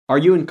Are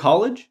you in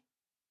college?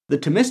 The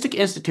Thomistic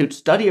Institute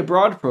Study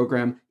Abroad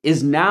program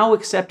is now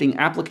accepting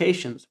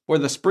applications for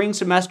the spring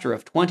semester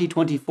of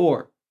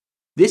 2024.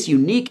 This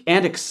unique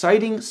and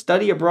exciting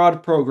study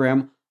abroad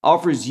program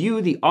offers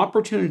you the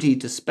opportunity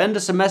to spend a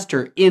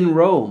semester in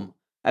Rome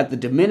at the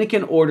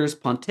Dominican Order's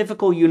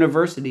Pontifical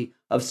University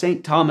of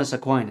St. Thomas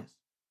Aquinas.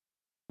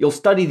 You'll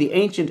study the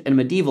ancient and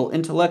medieval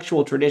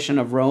intellectual tradition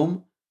of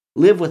Rome,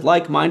 live with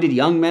like-minded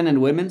young men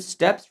and women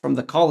steps from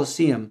the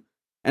Colosseum,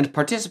 and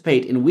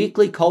participate in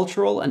weekly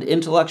cultural and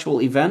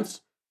intellectual events,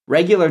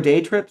 regular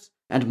day trips,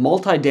 and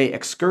multi-day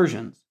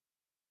excursions.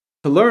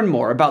 To learn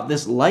more about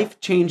this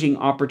life-changing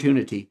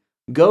opportunity,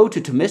 go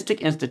to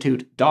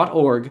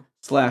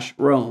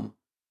ThomisticInstitute.org/Rome.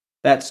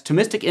 That's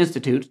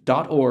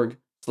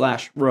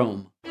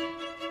ThomisticInstitute.org/Rome.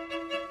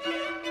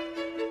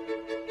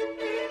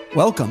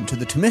 Welcome to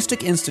the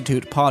Thomistic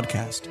Institute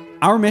podcast.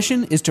 Our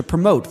mission is to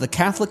promote the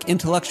Catholic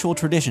intellectual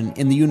tradition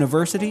in the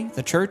university,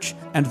 the church,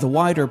 and the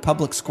wider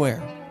public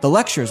square. The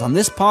lectures on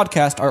this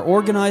podcast are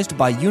organized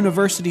by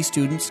university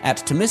students at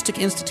Thomistic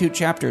Institute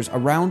chapters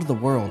around the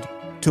world.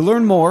 To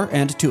learn more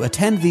and to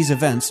attend these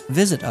events,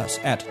 visit us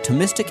at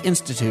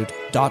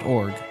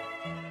ThomisticInstitute.org.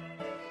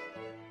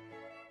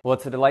 Well,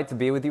 it's a delight to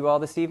be with you all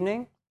this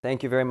evening.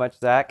 Thank you very much,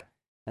 Zach,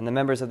 and the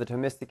members of the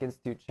Thomistic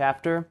Institute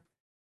chapter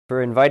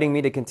for inviting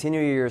me to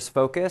continue your year's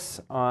focus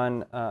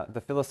on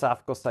the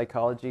philosophical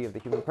psychology of the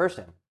human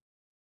person.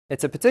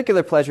 It's a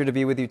particular pleasure to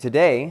be with you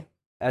today,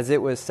 as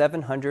it was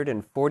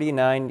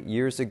 749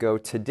 years ago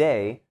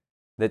today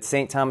that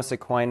St. Thomas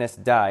Aquinas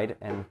died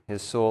and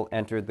his soul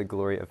entered the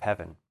glory of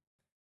heaven.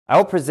 I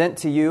will present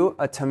to you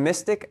a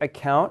Thomistic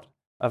account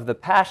of the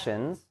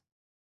passions,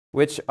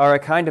 which are a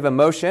kind of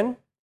emotion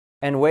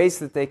and ways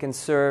that they can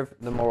serve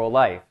the moral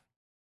life.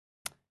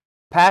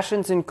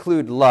 Passions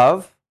include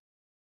love,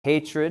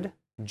 hatred,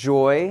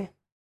 joy,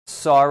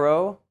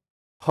 sorrow,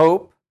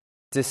 hope,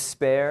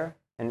 despair,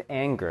 and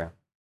anger.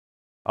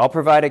 I'll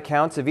provide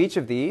accounts of each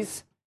of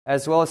these,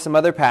 as well as some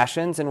other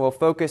passions, and we'll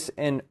focus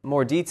in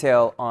more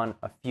detail on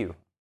a few.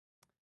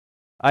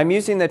 I'm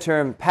using the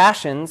term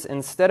passions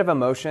instead of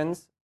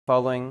emotions,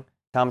 following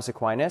Thomas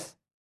Aquinas,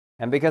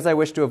 and because I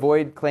wish to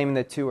avoid claiming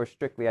the two are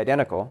strictly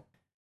identical.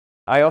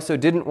 I also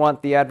didn't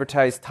want the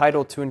advertised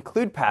title to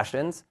include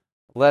passions,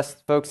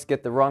 lest folks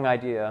get the wrong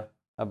idea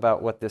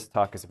about what this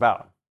talk is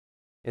about.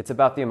 It's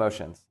about the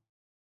emotions.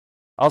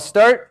 I'll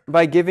start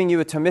by giving you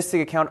a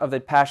Thomistic account of the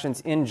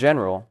passions in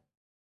general.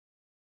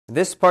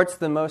 This part's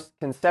the most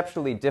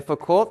conceptually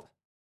difficult,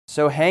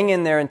 so hang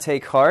in there and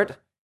take heart.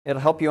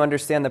 It'll help you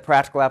understand the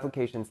practical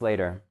applications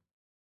later.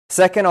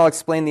 Second, I'll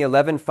explain the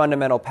 11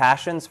 fundamental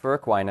passions for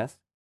Aquinas.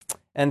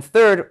 And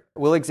third,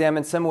 we'll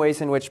examine some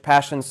ways in which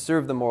passions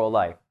serve the moral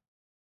life.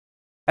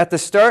 At the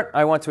start,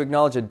 I want to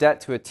acknowledge a debt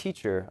to a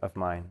teacher of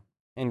mine.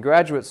 In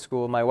graduate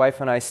school, my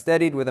wife and I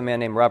studied with a man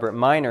named Robert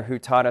Miner, who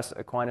taught us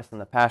Aquinas and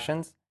the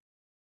Passions.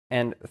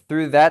 And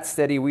through that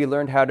study, we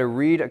learned how to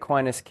read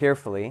Aquinas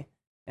carefully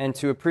and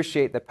to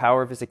appreciate the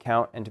power of his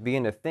account and to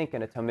begin to think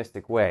in a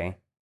Thomistic way.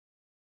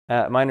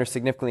 Miner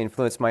significantly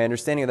influenced my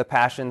understanding of the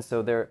Passions,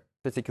 so they're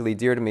particularly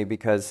dear to me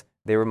because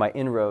they were my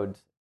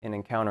inroads in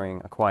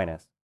encountering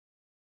Aquinas.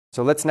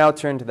 So let's now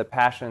turn to the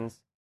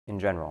passions in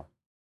general.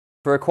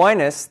 For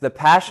Aquinas, the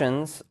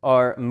passions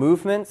are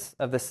movements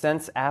of the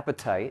sense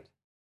appetite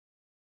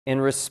in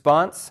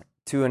response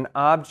to an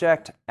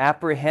object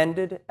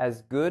apprehended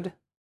as good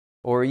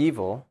or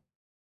evil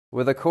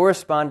with a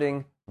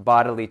corresponding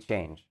bodily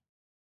change.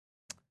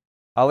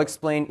 I'll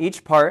explain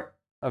each part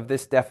of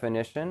this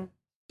definition,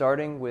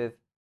 starting with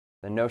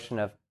the notion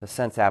of the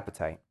sense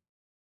appetite.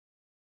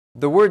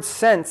 The word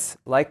sense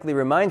likely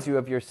reminds you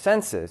of your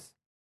senses.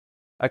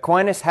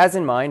 Aquinas has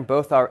in mind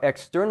both our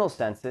external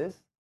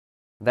senses,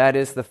 that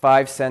is, the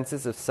 5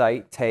 senses of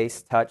sight,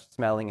 taste, touch,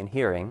 smelling, and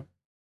hearing,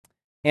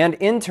 and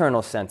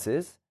internal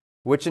senses,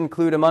 which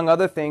include, among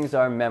other things,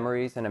 our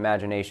memories and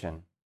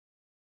imagination.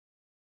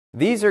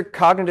 These are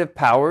cognitive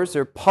powers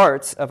or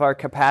parts of our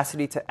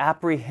capacity to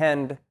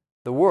apprehend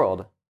the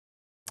world.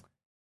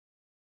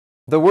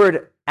 The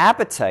word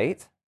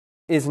appetite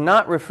is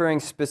not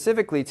referring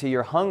specifically to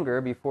your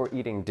hunger before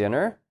eating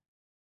dinner,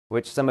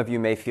 which some of you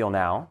may feel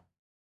now.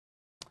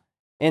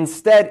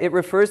 Instead, it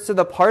refers to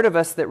the part of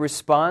us that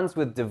responds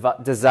with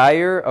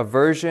desire,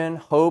 aversion,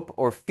 hope,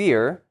 or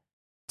fear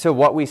to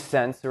what we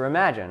sense or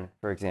imagine,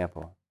 for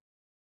example.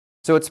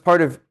 So it's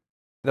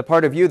the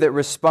part of you that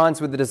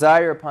responds with the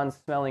desire upon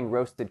smelling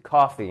roasted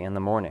coffee in the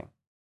morning,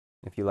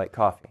 if you like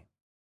coffee.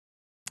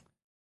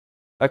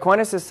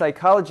 Aquinas'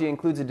 psychology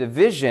includes a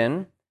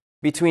division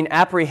between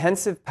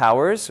apprehensive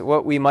powers,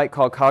 what we might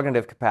call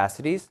cognitive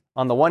capacities,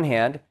 on the one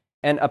hand,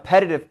 and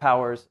appetitive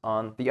powers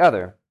on the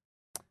other.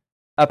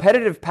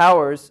 Appetitive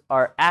powers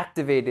are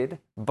activated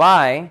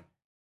by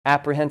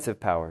apprehensive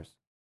powers.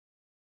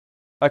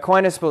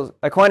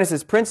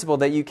 Aquinas' principle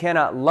that you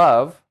cannot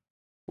love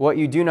what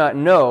you do not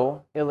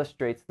know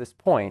illustrates this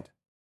point.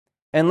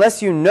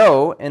 Unless you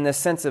know in the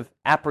sense of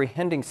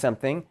apprehending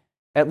something,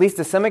 at least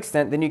to some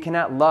extent, then you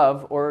cannot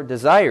love or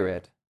desire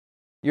it.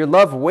 Your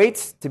love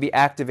waits to be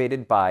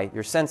activated by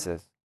your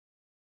senses.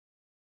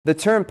 The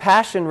term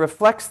passion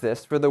reflects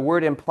this, for the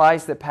word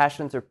implies that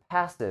passions are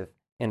passive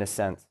in a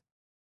sense,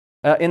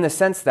 in the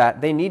sense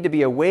that they need to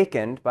be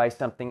awakened by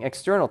something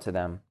external to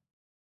them.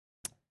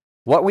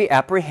 What we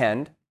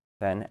apprehend,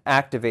 then,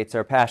 activates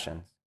our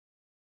passions.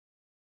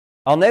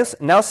 I'll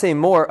now say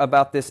more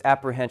about this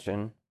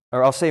apprehension,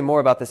 or I'll say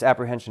more about this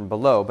apprehension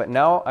below, but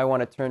now I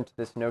want to turn to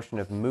this notion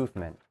of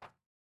movement.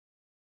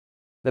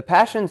 The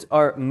passions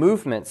are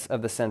movements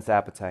of the sense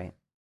appetite.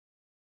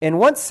 In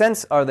what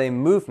sense are they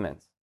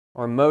movements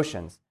or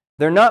motions?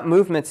 They're not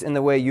movements in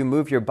the way you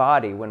move your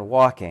body when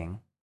walking,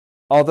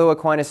 although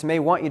Aquinas may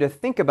want you to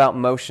think about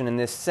motion in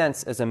this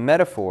sense as a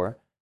metaphor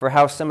for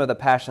how some of the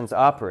passions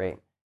operate.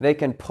 They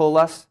can pull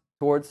us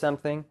towards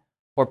something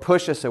or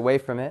push us away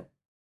from it.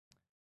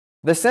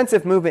 The sense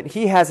of movement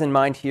he has in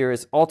mind here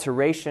is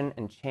alteration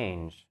and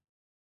change.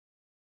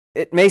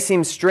 It may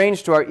seem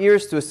strange to our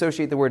ears to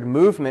associate the word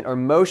movement or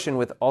motion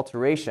with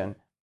alteration,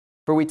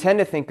 for we tend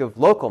to think of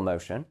local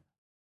motion,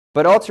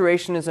 but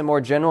alteration is a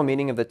more general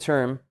meaning of the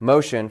term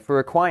motion for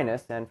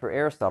Aquinas and for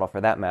Aristotle, for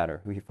that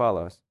matter, who he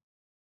follows.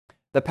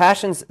 The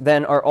passions,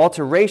 then, are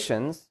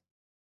alterations,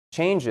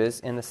 changes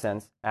in the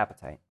sense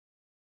appetite.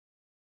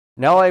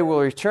 Now I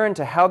will return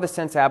to how the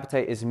sense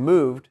appetite is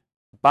moved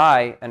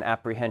by an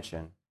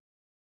apprehension.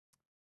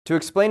 To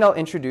explain, I'll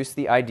introduce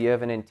the idea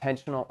of an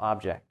intentional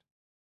object.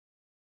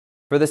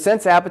 For the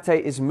sense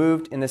appetite is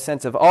moved in the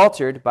sense of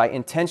altered by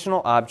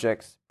intentional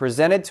objects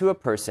presented to a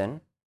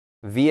person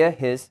via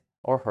his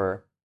or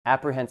her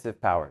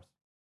apprehensive powers.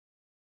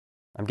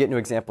 I'm getting to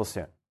examples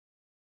soon.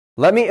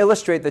 Let me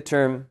illustrate the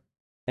term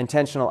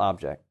intentional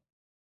object.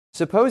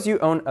 Suppose you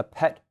own a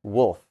pet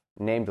wolf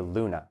named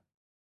Luna,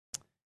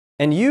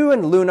 and you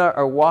and Luna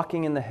are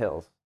walking in the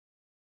hills.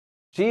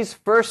 She's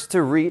first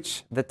to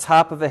reach the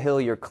top of a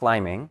hill you're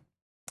climbing,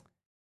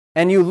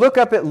 and you look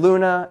up at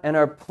Luna and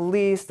are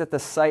pleased at the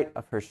sight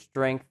of her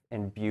strength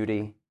and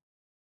beauty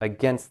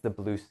against the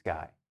blue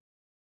sky.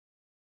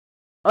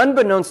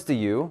 Unbeknownst to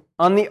you,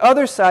 on the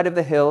other side of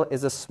the hill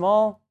is a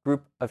small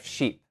group of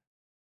sheep.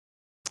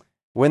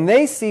 When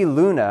they see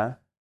Luna,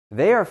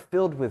 they are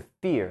filled with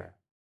fear.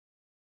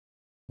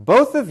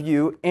 Both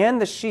you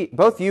and the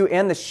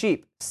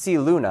sheep see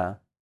Luna.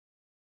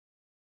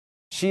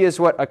 She is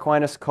what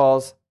Aquinas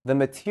calls the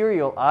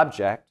material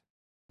object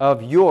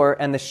of your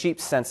and the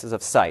sheep's senses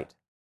of sight.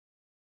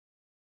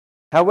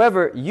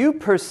 However, you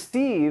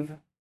perceive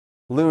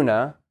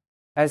Luna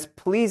as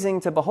pleasing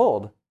to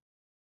behold,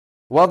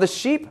 while the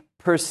sheep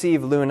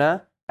perceive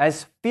Luna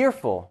as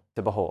fearful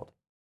to behold.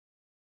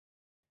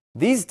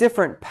 These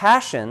different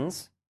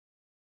passions,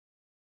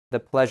 the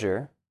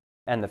pleasure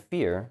and the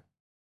fear,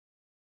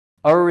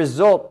 are a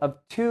result of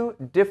two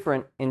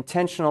different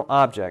intentional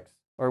objects,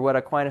 or what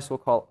Aquinas will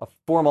call a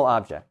formal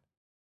object.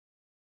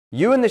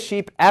 You and the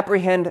sheep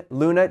apprehend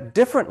Luna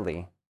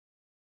differently,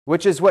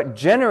 which is what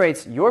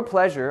generates your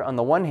pleasure on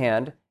the one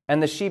hand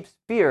and the sheep's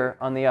fear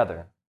on the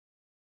other.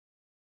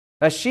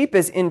 A sheep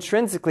is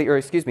instinctually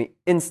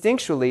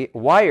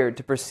wired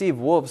to perceive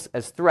wolves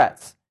as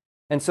threats,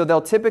 and so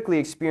they'll typically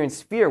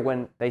experience fear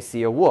when they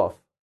see a wolf.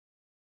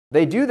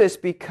 They do this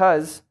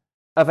because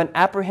of an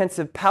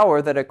apprehensive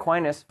power that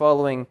Aquinas,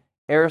 following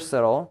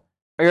Aristotle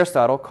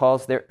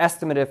calls their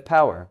estimative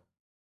power.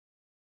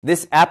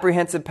 This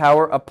apprehensive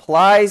power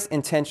applies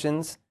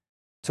intentions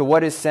to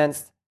what is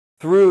sensed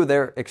through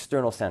their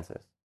external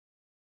senses.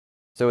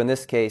 So in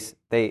this case,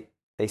 they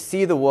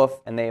see the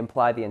wolf and they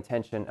imply the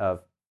intention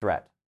of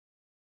threat,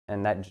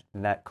 and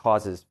that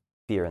causes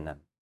fear in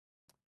them.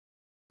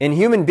 In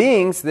human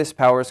beings, this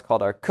power is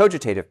called our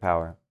cogitative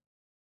power.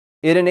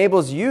 It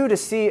enables you to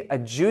see a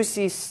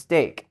juicy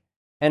steak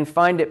and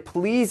find it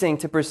pleasing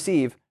to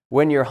perceive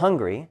when you're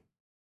hungry,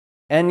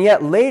 and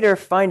yet later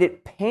find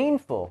it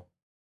painful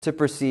to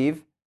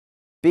perceive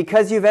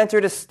because you've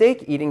entered a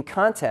steak eating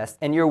contest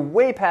and you're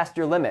way past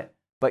your limit,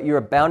 but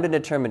you're bound and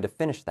determined to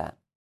finish that.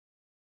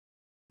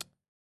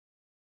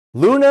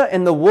 Luna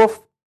the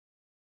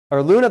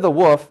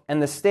wolf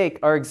and the steak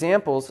are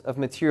examples of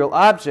material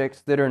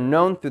objects that are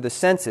known through the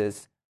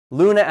senses.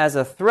 Luna as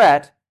a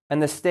threat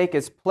and the steak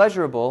as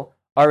pleasurable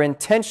are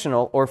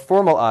intentional or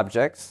formal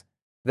objects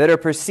that are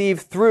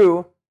perceived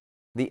through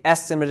the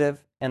estimative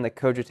and the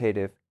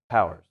cogitative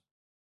powers.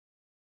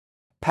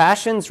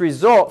 Passions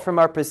result from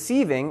our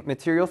perceiving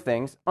material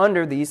things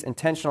under these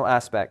intentional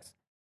aspects,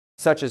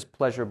 such as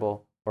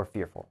pleasurable or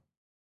fearful.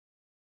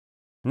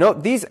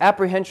 Note, these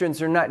apprehensions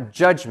are not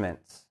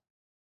judgments,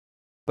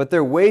 but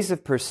they're ways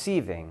of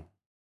perceiving.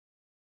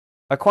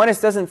 Aquinas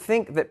doesn't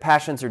think that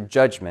passions are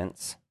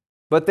judgments,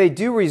 but they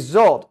do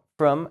result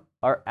from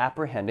our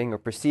apprehending or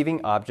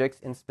perceiving objects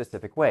in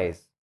specific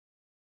ways.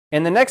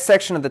 In the next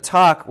section of the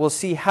talk, we'll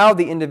see how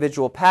the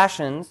individual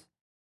passions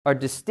are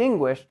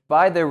distinguished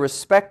by their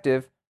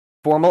respective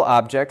formal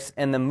objects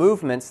and the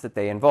movements that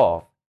they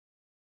involve.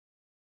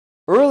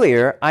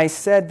 Earlier, I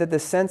said that the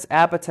sense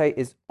appetite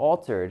is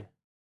altered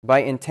by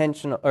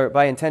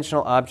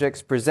intentional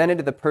objects presented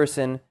to the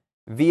person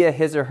via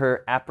his or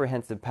her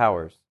apprehensive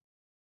powers.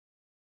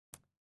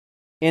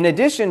 In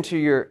addition to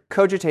your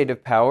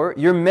cogitative power,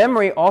 your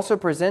memory also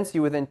presents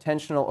you with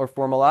intentional or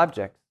formal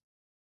objects.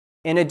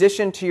 In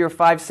addition to your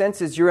five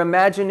senses, your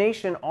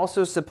imagination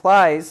also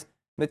supplies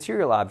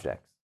material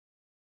objects.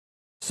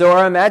 So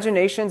our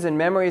imaginations and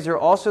memories are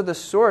also the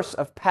source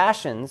of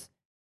passions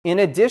in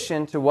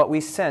addition to what we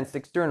sense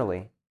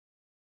externally.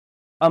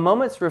 A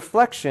moment's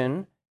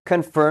reflection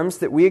confirms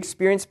that we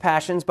experience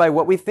passions by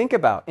what we think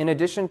about in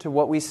addition to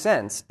what we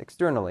sense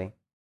externally.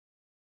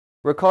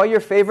 Recall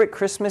your favorite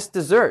Christmas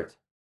dessert.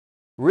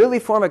 Really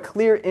form a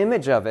clear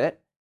image of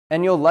it,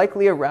 and you'll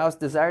likely arouse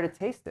desire to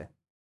taste it.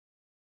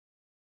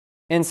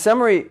 In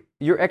summary,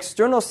 your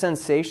external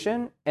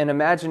sensation and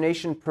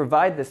imagination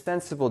provide the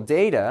sensible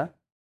data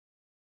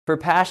for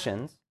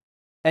passions,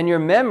 and your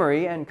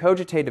memory and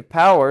cogitative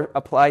power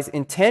applies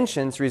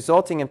intentions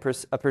resulting in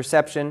a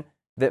perception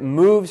that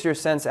moves your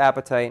sense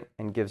appetite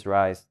and gives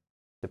rise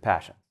to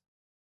passions.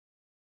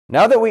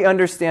 Now that we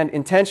understand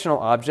intentional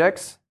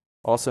objects,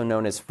 also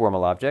known as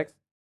formal objects,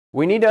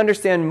 we need to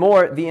understand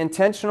more the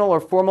intentional or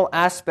formal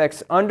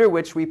aspects under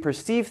which we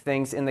perceive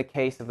things in the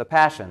case of the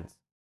passions.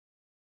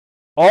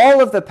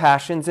 All of the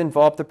passions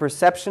involve the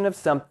perception of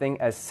something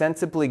as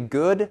sensibly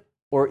good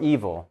or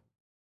evil.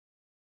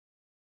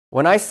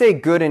 When I say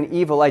good and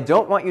evil, I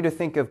don't want you to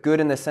think of good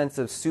in the sense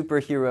of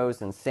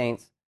superheroes and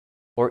saints,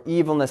 or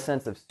evil in the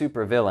sense of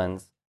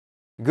supervillains.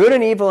 Good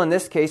and evil in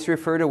this case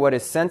refer to what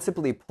is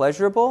sensibly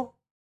pleasurable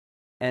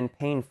and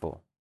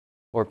painful,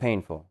 or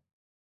painful.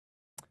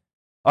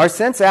 Our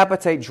sense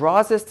appetite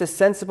draws us to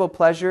sensible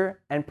pleasure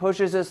and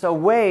pushes us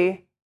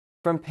away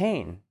from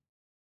pain.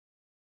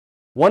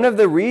 One of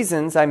the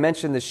reasons I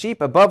mentioned the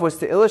sheep above was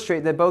to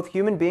illustrate that both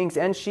human beings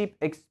and sheep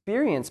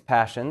experience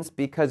passions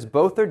because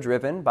both are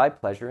driven by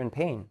pleasure and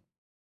pain.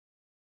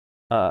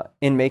 Although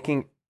in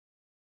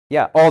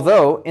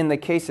the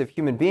case of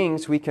human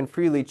beings, we can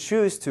freely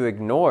choose to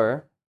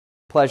ignore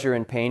pleasure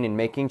and pain in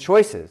making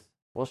choices.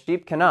 Well,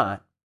 sheep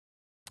cannot.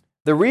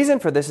 The reason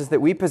for this is that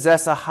we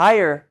possess a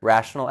higher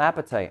rational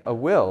appetite, a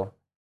will,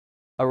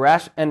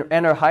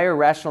 and a higher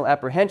rational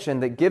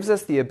apprehension that gives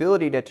us the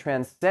ability to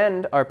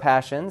transcend our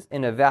passions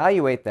and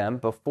evaluate them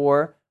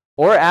before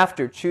or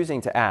after choosing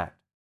to act.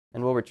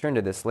 And we'll return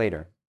to this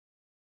later.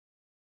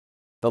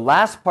 The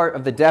last part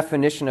of the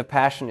definition of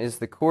passion is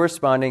the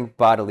corresponding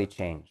bodily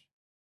change.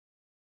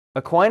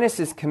 Aquinas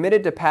is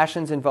committed to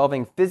passions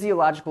involving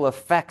physiological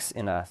effects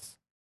in us.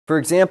 For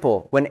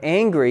example, when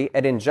angry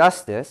at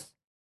injustice,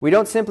 we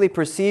don't simply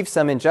perceive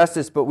some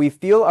injustice, but we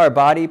feel our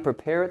body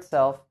prepare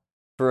itself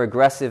for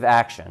aggressive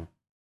action.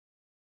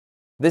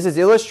 This is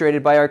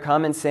illustrated by our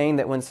common saying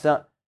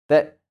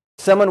that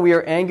someone we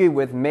are angry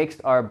with makes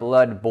our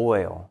blood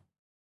boil.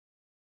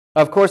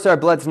 Of course, our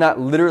blood's not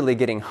literally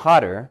getting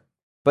hotter,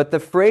 but the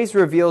phrase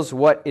reveals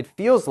what it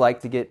feels like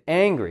to get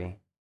angry.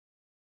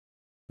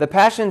 The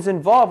passions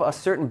involve a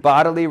certain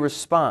bodily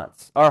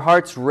response. Our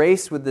hearts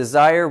race with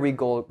desire, we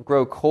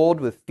grow cold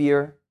with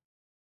fear.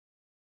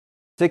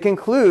 To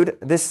conclude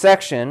this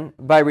section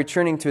by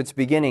returning to its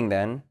beginning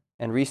then,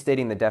 and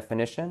restating the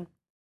definition,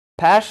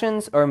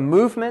 passions are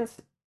movements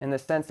in the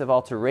sense of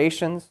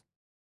alterations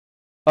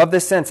of the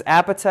sense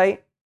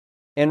appetite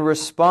in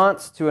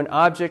response to an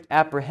object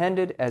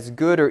apprehended as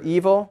good or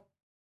evil,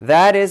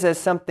 that is, as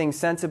something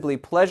sensibly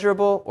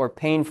pleasurable or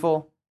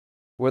painful,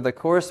 with a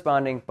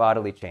corresponding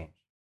bodily change.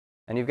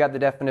 And you've got the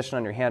definition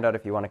on your handout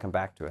if you want to come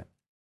back to it.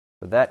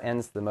 So that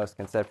ends the most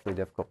conceptually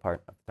difficult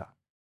part of the talk.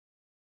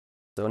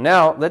 So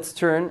now let's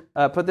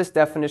put this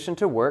definition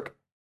to work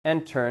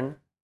and turn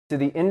to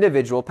the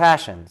individual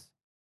passions.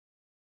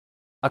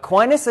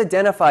 Aquinas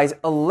identifies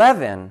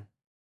 11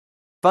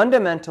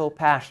 fundamental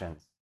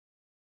passions: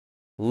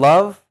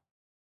 love,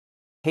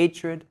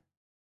 hatred,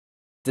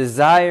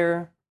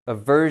 desire,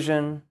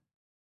 aversion,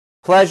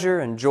 pleasure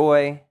and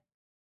joy,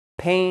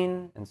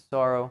 pain and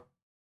sorrow,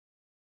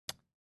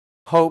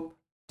 hope,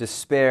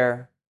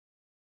 despair,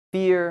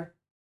 fear,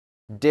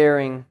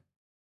 daring,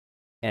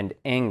 and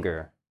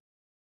anger.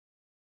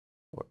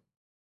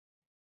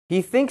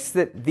 He thinks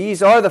that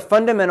these are the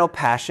fundamental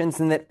passions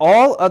and that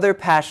all other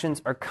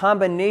passions are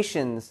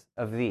combinations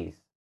of these.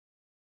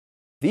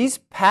 These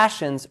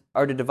passions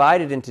are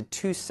divided into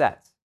two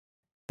sets.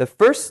 The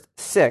first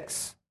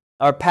 6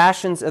 are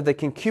passions of the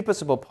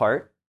concupiscible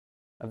part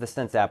of the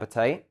sense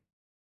appetite.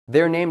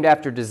 They're named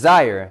after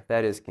desire,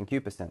 that is,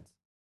 concupiscence.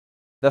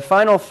 The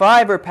final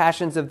 5 are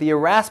passions of the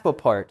irascible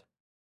part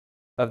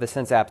of the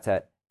sense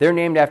appetite. They're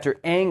named after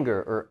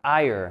anger or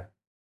ire.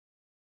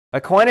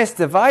 Aquinas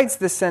divides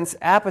the sense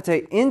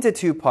appetite into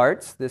 2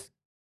 parts, this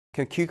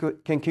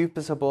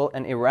concupiscible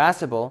and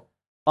irascible,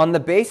 on the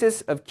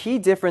basis of key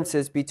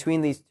differences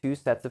between these 2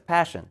 sets of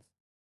passions.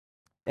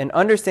 And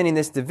understanding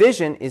this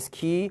division is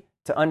key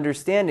to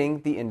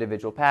understanding the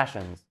individual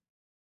passions.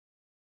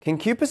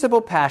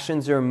 Concupiscible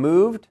passions are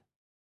moved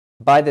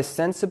by the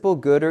sensible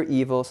good or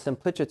evil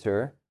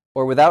simplicitur,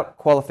 or without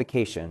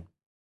qualification.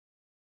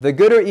 The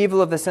good or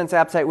evil of the sense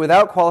appetite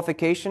without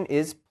qualification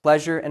is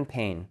pleasure and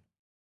pain.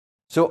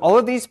 So all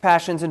of these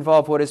passions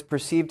involve what is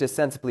perceived as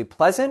sensibly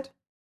pleasant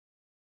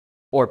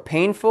or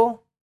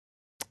painful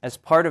as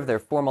part of their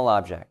formal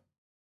object.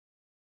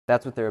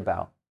 That's what they're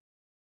about.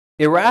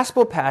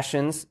 Irascible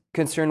passions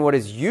concern what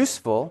is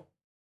useful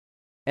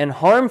and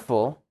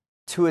harmful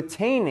to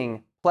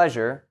attaining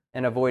pleasure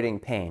and avoiding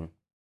pain.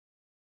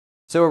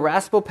 So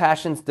irascible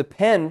passions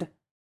depend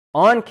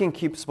on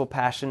concupiscible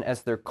passion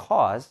as their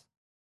cause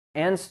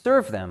and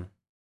serve them.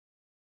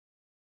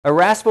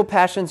 Irascible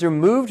passions are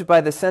moved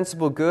by the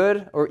sensible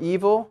good or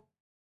evil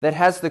that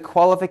has the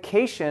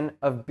qualification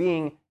of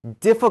being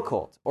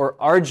difficult or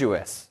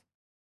arduous.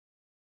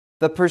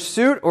 The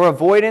pursuit or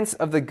avoidance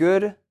of the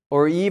good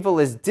or evil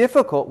is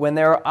difficult when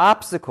there are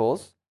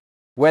obstacles,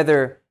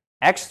 whether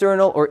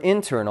external or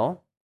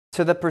internal,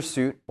 to the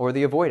pursuit or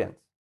the avoidance.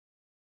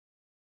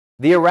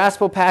 The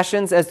irascible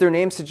passions, as their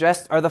name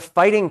suggests, are the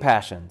fighting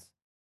passions,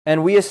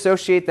 and we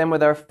associate them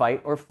with our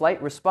fight or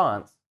flight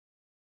response.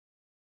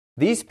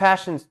 These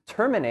passions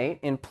terminate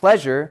in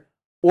pleasure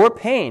or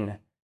pain,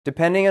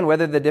 depending on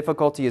whether the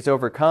difficulty is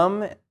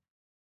overcome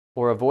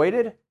or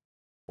avoided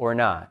or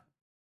not.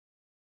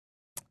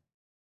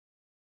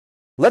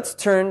 Let's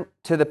turn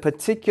to the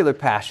particular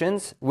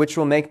passions which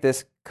will make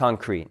this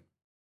concrete.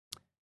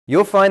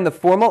 You'll find the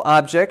formal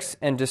objects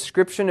and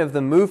description of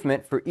the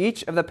movement for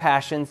each of the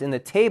passions in the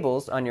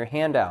tables on your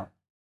handout.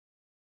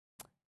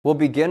 We'll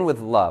begin with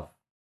love.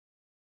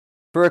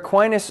 For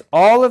Aquinas,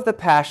 all of the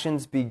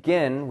passions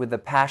begin with the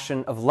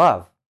passion of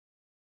love.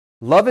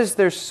 Love is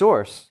their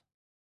source.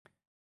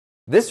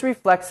 This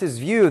reflects his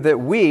view that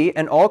we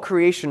and all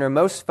creation are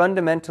most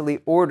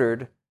fundamentally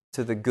ordered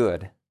to the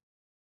good.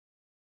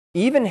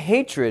 Even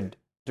hatred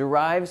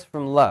derives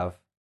from love.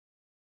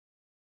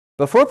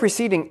 Before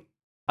proceeding,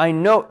 I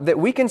note that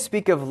we can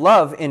speak of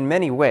love in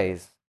many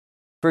ways.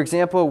 For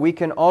example, we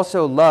can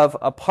also love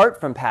apart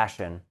from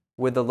passion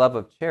with the love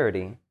of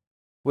charity,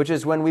 which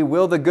is when we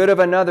will the good of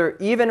another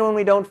even when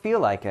we don't feel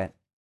like it.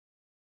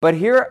 But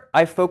here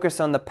I focus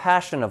on the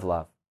passion of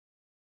love.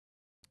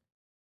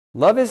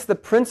 Love is the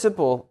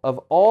principle of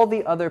all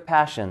the other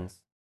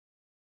passions.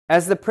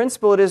 As the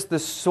principle, it is the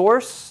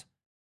source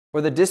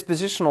or the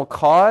dispositional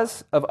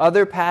cause of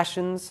other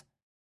passions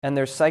and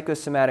their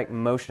psychosomatic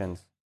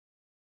motions.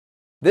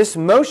 This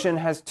motion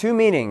has two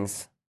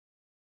meanings.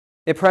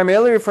 It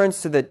primarily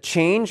refers to the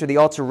change or the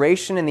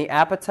alteration in the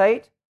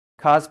appetite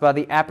caused by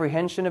the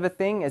apprehension of a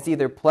thing as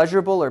either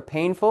pleasurable or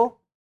painful.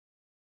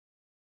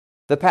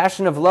 The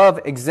passion of love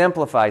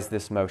exemplifies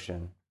this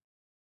motion.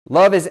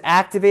 Love is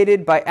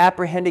activated by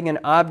apprehending an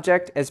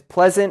object as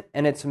pleasant,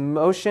 and its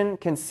motion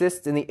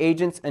consists in the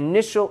agent's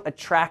initial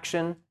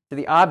attraction to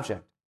the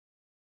object.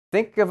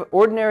 Think of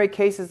ordinary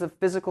cases of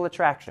physical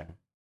attraction.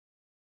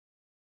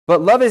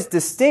 But love is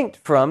distinct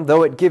from,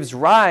 though it gives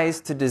rise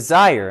to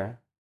desire,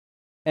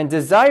 and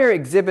desire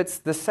exhibits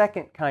the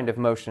second kind of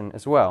motion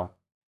as well.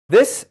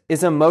 This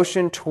is a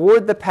motion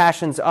toward the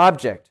passion's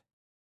object,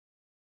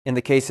 in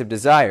the case of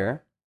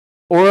desire,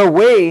 or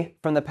away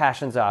from the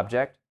passion's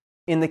object,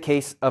 in the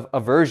case of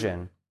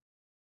aversion.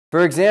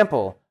 For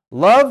example,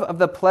 love of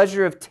the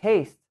pleasure of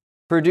taste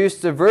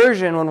produced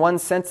aversion when one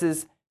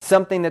senses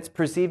something that's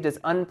perceived as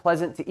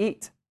unpleasant to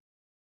eat.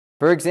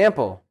 For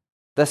example,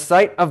 the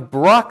sight of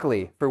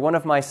broccoli for one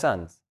of my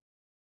sons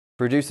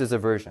produces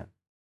aversion.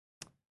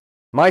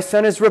 My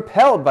son is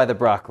repelled by the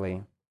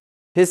broccoli.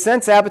 His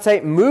sense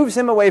appetite moves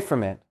him away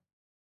from it.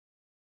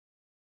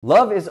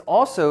 Love is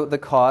also the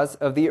cause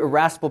of the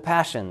irascible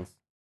passions.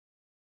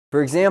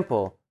 For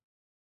example,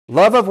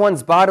 love of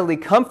one's bodily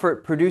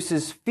comfort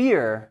produces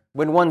fear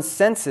when one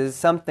senses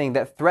something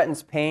that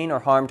threatens pain or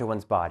harm to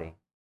one's body.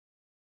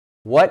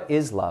 What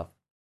is love?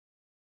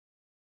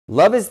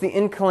 Love is the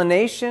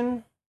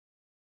inclination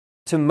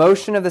to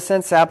motion of the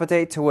sense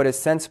appetite to what is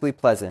sensibly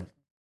pleasant.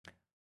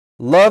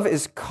 Love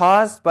is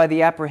caused by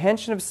the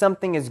apprehension of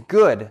something as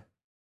good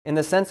in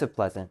the sense of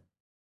pleasant.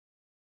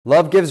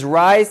 Love gives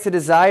rise to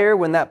desire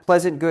when that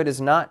pleasant good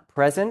is not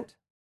present,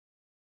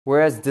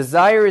 whereas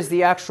desire is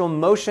the actual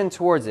motion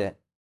towards it.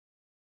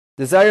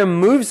 Desire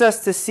moves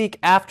us to seek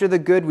after the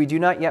good we do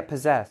not yet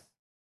possess.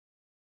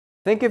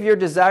 Think of your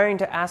desiring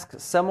to ask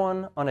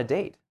someone on a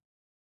date.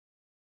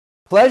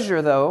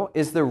 Pleasure, though,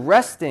 is the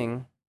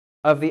resting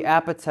of the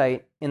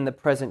appetite in the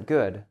present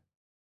good.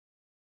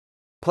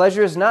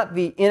 Pleasure is not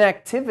the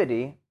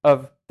inactivity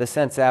of the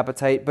sense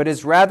appetite, but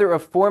is rather a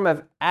form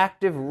of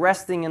active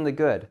resting in the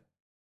good.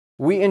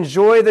 We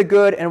enjoy the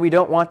good and we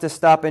don't want to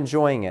stop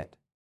enjoying it.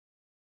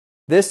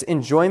 This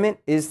enjoyment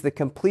is the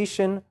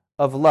completion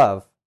of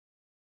love.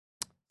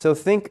 So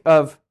think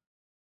of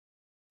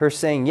her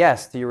saying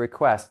yes to your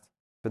request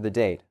for the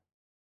date.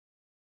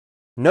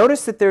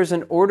 Notice that there's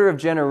an order of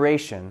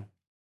generation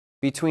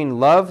between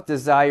love,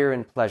 desire,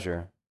 and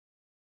pleasure.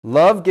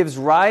 Love gives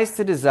rise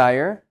to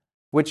desire,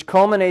 which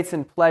culminates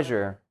in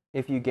pleasure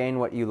if you gain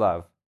what you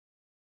love.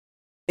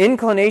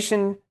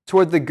 Inclination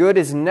toward the good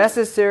is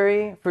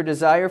necessary for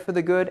desire for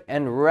the good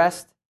and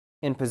rest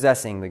in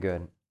possessing the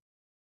good.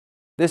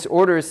 This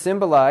order is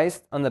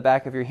symbolized on the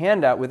back of your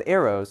handout with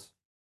arrows,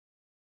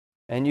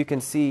 and you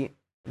can see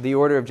the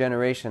order of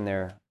generation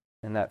there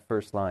in that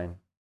first line.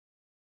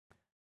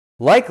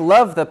 Like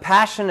love, the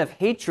passion of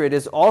hatred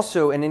is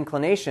also an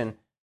inclination.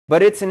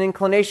 but it's an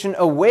inclination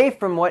away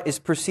from what is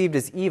perceived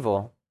as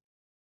evil.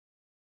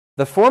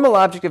 The formal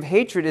object of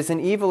hatred is an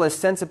evil as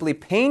sensibly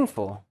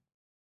painful.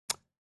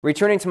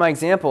 Returning to my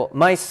example,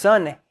 my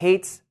son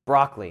hates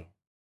broccoli.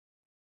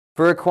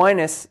 For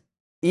Aquinas,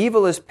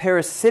 evil is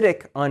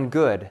parasitic on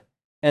good,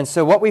 and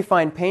so what we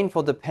find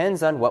painful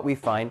depends on what we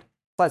find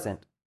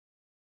pleasant.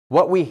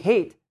 What we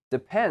hate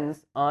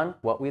depends on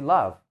what we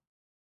love.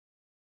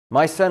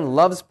 My son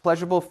loves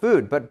pleasurable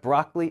food, but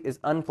broccoli is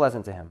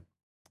unpleasant to him.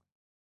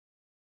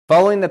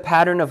 Following the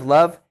pattern of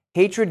love,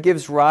 hatred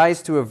gives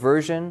rise to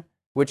aversion,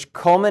 which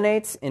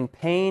culminates in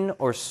pain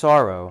or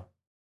sorrow.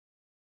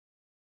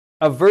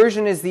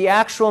 Aversion is the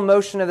actual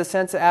motion of the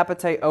sense of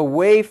appetite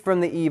away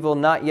from the evil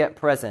not yet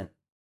present.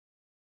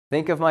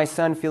 Think of my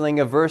son feeling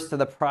averse to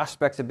the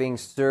prospects of being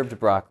served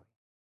broccoli.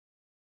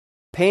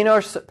 Pain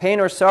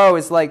or sorrow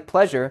is like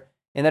pleasure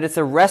in that it's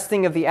a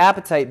resting of the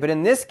appetite, but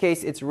in this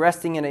case, it's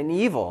resting in an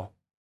evil,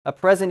 a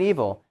present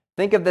evil.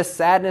 Think of the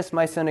sadness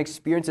my son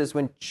experiences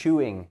when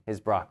chewing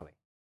his broccoli.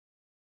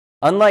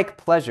 Unlike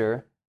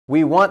pleasure,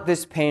 we want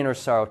this pain or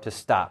sorrow to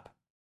stop,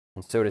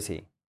 and so does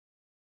he.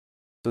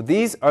 So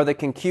these are the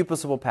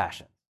concupiscible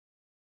passions.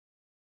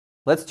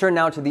 Let's turn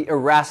now to the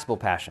irascible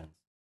passions,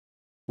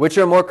 which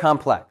are more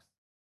complex.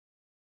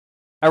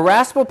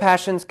 Irascible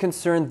passions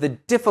concern the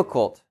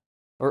difficult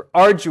or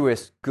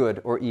arduous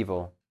good or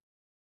evil.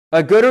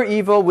 A good or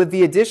evil with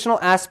the additional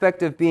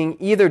aspect of being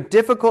either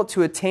difficult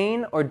to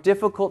attain or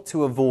difficult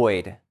to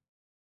avoid.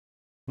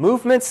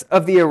 Movements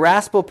of the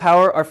irascible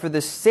power are for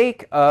the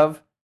sake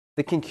of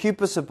the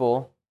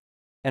concupiscible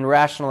and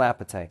rational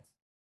appetites.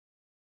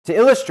 To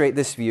illustrate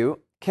this view,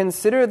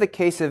 consider the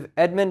case of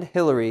Edmund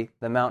Hillary,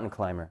 the mountain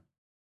climber.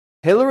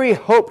 Hillary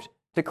hoped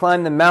to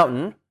climb the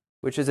mountain,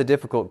 which is a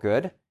difficult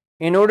good,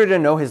 in order to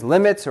know his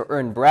limits or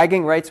earn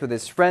bragging rights with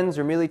his friends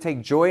or merely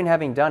take joy in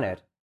having done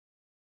it.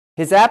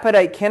 His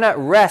appetite cannot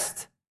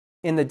rest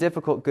in the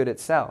difficult good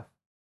itself.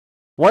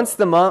 Once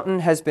the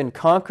mountain has been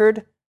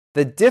conquered,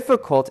 the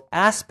difficult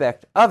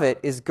aspect of it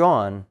is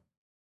gone.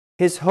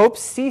 His hope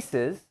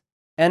ceases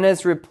and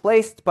is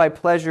replaced by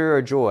pleasure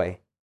or joy.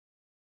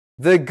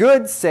 The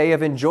good, say,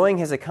 of enjoying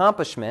his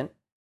accomplishment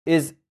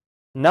is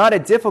not a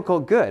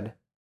difficult good.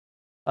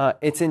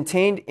 It's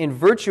attained in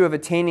virtue of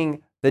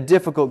attaining the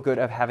difficult good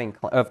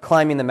of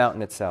climbing the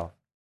mountain itself.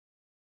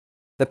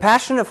 The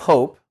passion of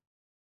hope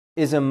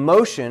is a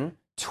motion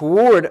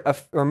toward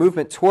or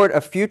movement toward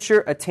a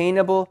future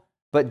attainable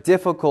but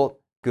difficult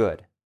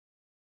good.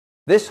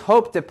 This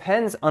hope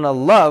depends on a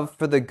love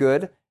for the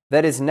good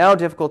that is now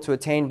difficult to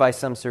attain by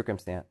some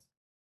circumstance.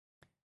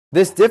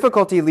 This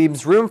difficulty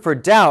leaves room for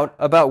doubt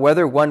about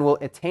whether one will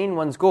attain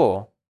one's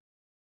goal.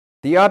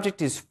 The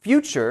object is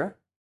future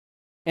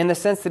in the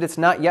sense that it's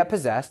not yet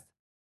possessed,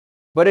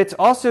 but it's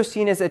also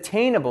seen as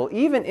attainable,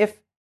 even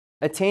if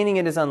attaining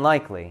it is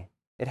unlikely.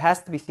 It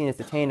has to be seen as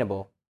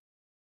attainable.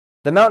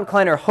 The mountain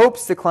climber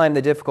hopes to climb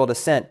the difficult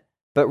ascent,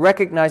 but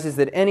recognizes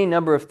that any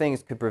number of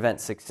things could prevent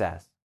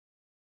success.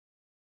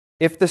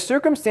 If the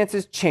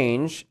circumstances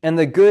change and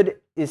the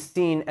good is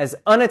seen as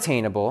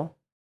unattainable,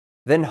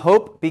 then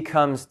hope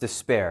becomes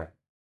despair.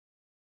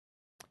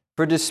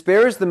 For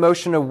despair is the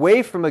motion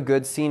away from a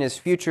good seen as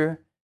future,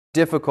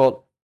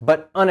 difficult,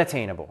 but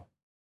unattainable.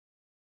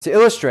 To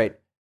illustrate,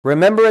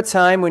 remember a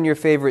time when your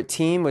favorite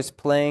team was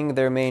playing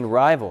their main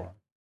rival.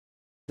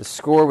 The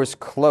score was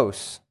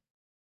close,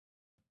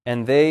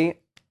 and they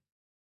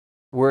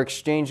were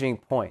exchanging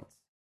points.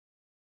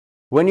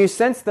 When you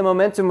sensed the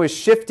momentum was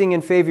shifting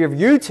in favor of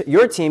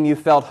your team, you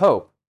felt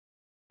hope.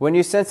 When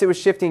you sensed it was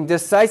shifting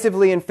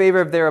decisively in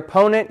favor of their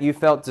opponent, you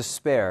felt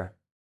despair.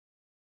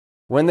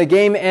 When the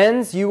game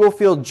ends, you will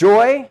feel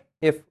joy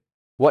if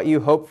what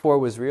you hoped for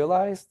was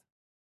realized,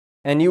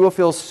 and you will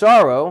feel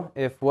sorrow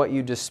if what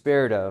you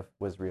despaired of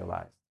was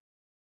realized.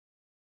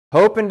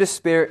 Hope and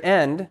despair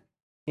end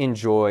in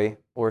joy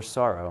or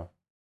sorrow.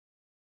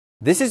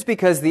 This is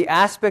because the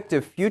aspect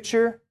of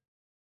future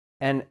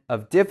and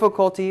of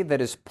difficulty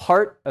that is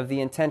part of the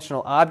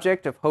intentional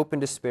object of hope and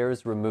despair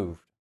is removed.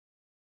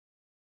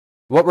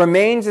 What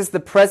remains is the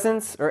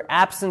presence or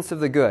absence of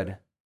the good.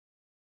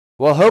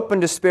 While hope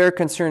and despair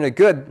concern a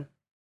good,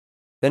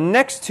 the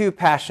next two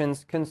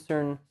passions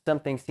concern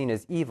something seen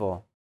as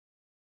evil.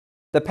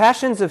 The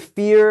passions of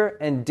fear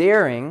and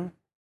daring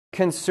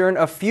concern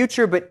a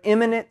future but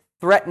imminent,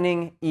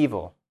 threatening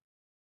evil.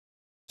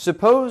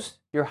 Suppose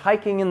you're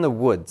hiking in the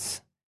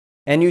woods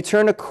and you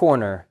turn a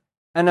corner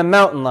and a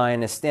mountain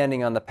lion is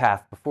standing on the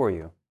path before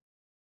you.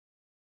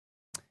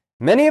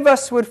 Many of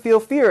us would feel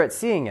fear at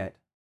seeing it.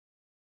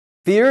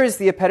 Fear is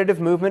the appetitive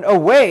movement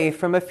away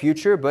from a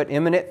future but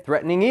imminent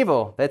threatening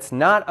evil that's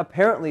not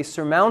apparently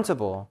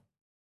surmountable.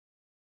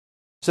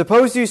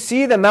 Suppose you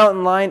see the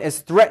mountain lion as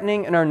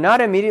threatening and are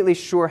not immediately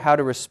sure how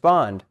to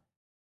respond.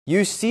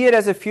 You see it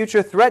as a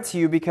future threat to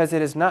you because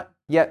it is not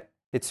yet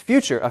a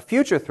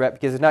future threat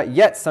because it has not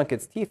yet sunk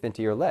its teeth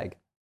into your leg.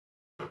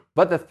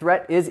 But the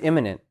threat is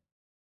imminent.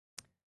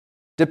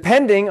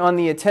 Depending on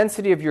the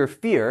intensity of your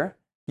fear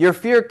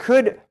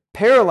could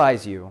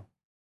paralyze you,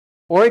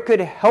 or it could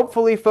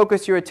helpfully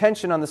focus your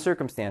attention on the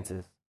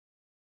circumstances.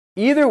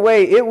 Either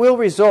way, it will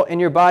result in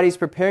your body's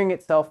preparing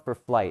itself for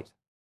flight.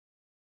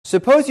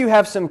 Suppose you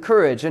have some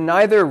courage and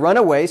neither run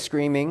away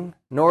screaming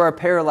nor are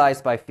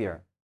paralyzed by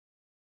fear.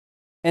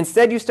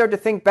 Instead, you start to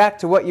think back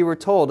to what you were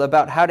told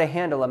about how to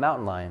handle a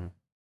mountain lion.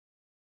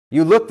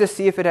 You look to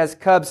see if it has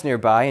cubs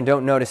nearby and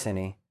don't notice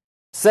any.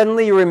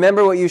 Suddenly, you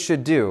remember what you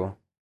should do.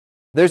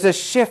 There's a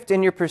shift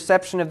in your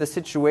perception of the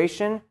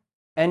situation,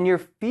 and your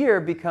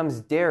fear becomes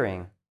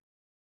daring.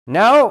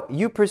 Now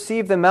you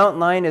perceive the mountain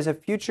lion as a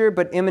future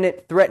but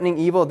imminent threatening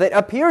evil that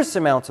appears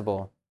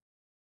surmountable.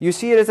 You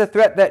see it as a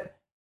threat that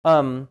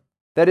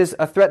is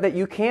a threat that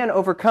you can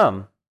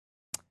overcome.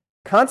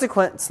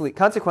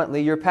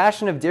 Consequently, your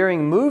passion of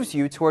daring moves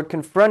you toward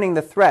confronting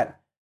the threat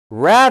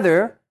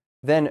rather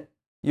than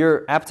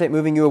your appetite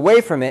moving you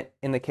away from it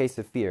in the case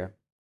of fear.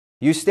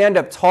 You stand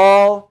up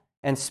tall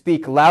and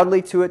speak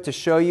loudly to it to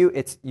show you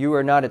you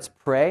are not its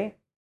prey.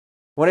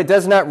 When it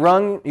does not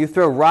run, you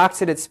throw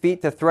rocks at its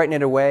feet to frighten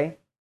it away.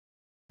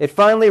 It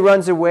finally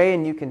runs away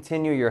and you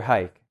continue your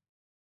hike.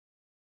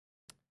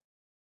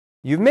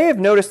 You may have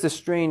noticed a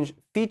strange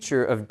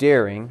feature of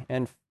daring.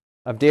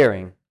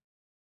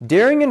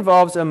 Daring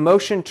involves a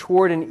motion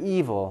toward an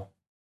evil.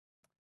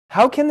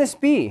 How can this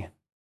be?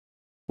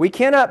 We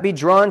cannot be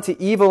drawn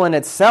to evil in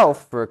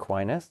itself, for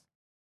Aquinas.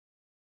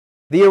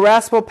 The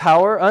irascible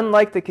power,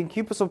 unlike the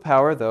concupiscible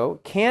power, though,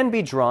 can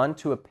be drawn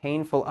to a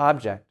painful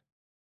object.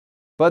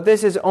 But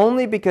this is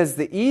only because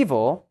the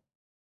evil,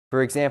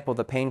 for example,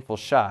 the painful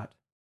shot,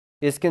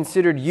 is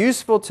considered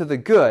useful to the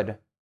good,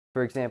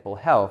 for example,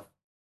 health,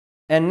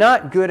 and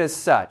not good as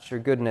such or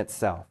good in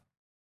itself.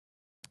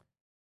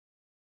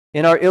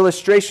 In our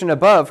illustration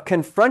above,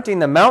 confronting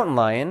the mountain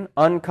lion,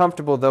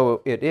 uncomfortable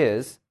though it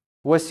is,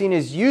 was seen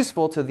as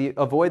useful to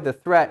avoid the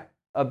threat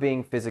of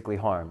being physically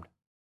harmed.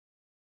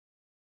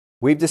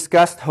 We've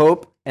discussed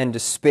hope and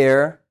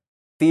despair,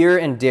 fear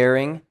and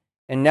daring,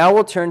 and now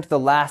we'll turn to the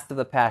last of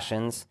the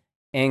passions,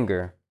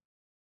 anger.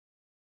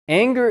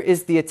 Anger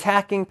is the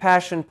attacking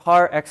passion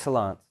par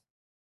excellence.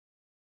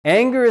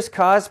 Anger is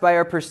caused by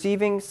our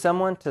perceiving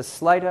someone to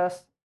slight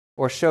us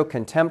or show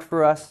contempt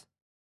for us,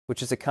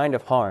 which is a kind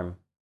of harm.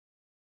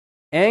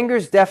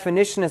 Anger's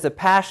definition as a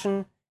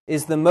passion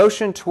is the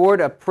motion toward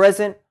a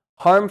present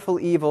harmful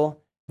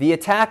evil, the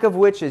attack of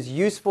which is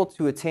useful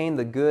to attain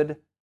the good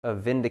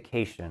of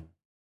vindication.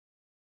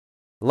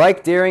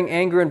 Like daring,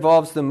 anger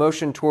involves the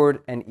motion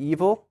toward an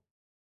evil.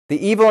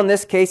 The evil in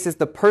this case is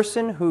the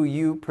person who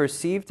you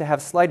perceive to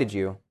have slighted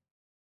you.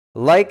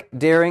 Like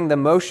daring, the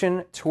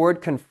motion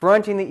toward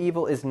confronting the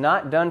evil is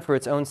not done for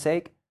its own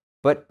sake,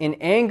 but in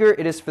anger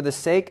it is for the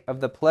sake of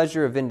the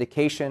pleasure of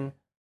vindication,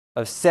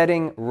 of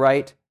setting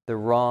right the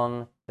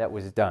wrong that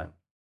was done.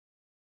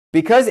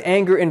 Because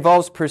anger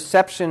involves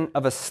perception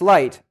of a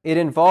slight, it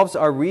involves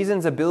our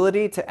reason's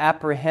ability to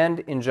apprehend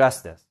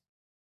injustice.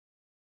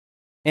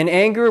 In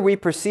anger, we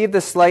perceive the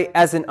slight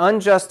as an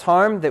unjust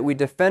harm that we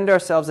defend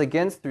ourselves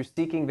against through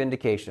seeking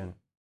vindication.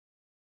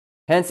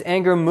 Hence,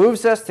 anger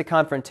moves us to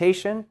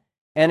confrontation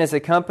and is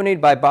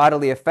accompanied by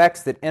bodily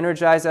effects that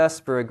energize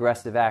us for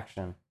aggressive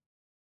action.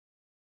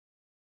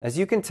 As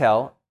you can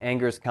tell,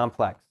 anger is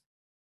complex.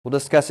 We'll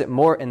discuss it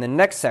more in the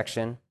next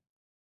section,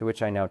 to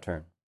which I now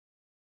turn.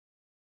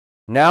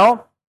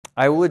 Now,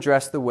 I will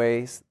address the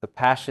ways the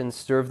passions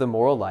serve the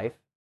moral life,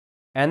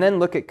 and then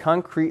look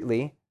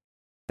concretely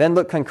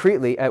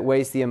at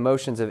ways the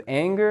emotions of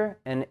anger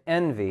and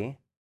envy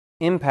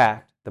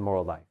impact the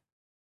moral life.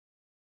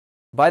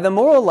 By the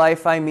moral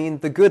life, I mean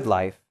the good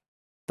life,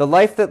 the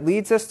life that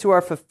leads us to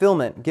our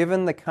fulfillment,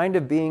 given the kind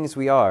of beings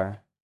we are.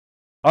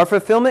 Our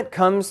fulfillment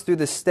comes through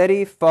the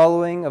steady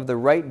following of the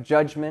right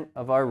judgment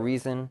of our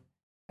reason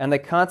and the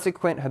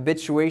consequent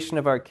habituation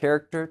of our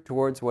character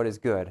towards what is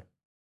good.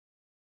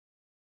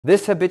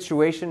 This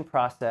habituation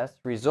process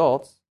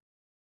results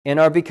in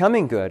our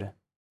becoming good,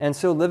 and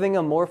so living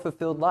a more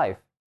fulfilled life.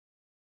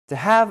 To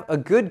have a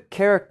good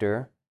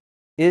character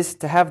is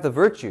to have the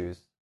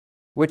virtues,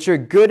 which are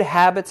good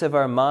habits of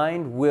our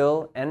mind,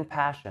 will, and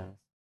passions.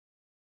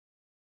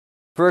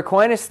 For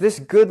Aquinas, this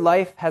good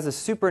life has a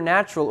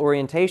supernatural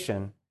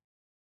orientation.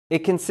 It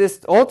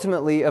consists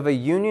ultimately of a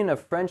union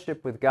of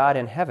friendship with God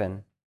in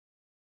heaven.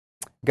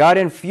 God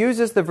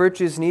infuses the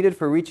virtues needed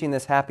for reaching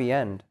this happy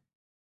end.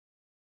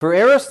 For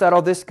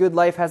Aristotle, this good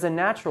life has a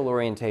natural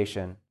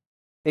orientation.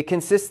 It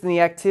consists in the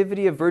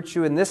activity of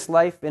virtue in this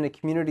life in a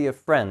community of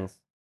friends.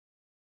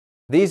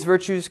 These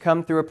virtues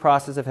come through a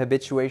process of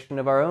habituation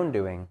of our own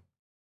doing.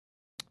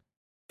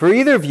 For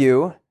either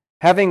view,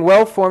 having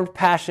well-formed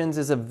passions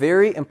is a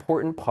very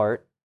important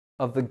part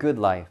of the good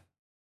life.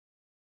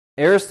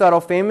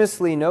 Aristotle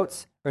famously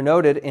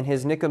noted in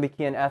his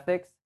Nicomachean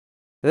Ethics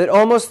that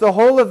almost the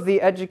whole of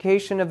the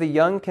education of the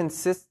young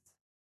consists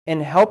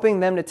in helping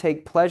them to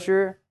take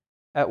pleasure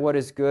at what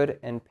is good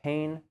and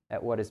pain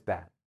at what is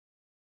bad.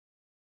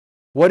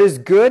 What is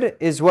good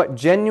is what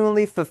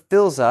genuinely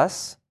fulfills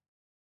us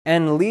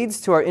and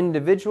leads to our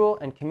individual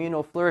and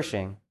communal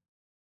flourishing.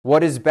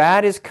 What is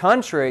bad is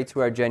contrary to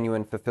our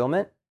genuine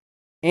fulfillment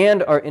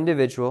and our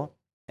individual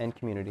and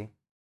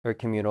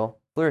communal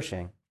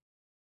flourishing.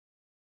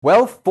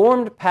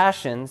 Well-formed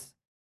passions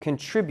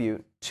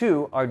contribute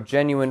to our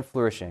genuine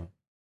flourishing.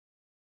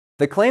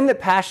 The claim that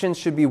passions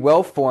should be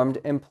well-formed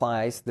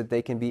implies that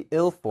they can be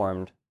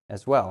ill-formed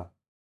as well.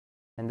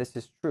 And this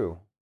is true.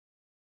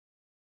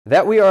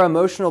 That we are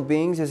emotional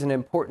beings is an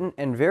important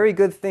and very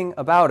good thing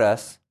about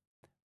us,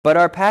 but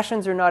our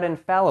passions are not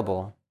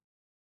infallible.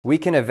 We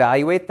can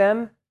evaluate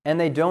them, and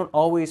they don't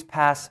always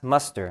pass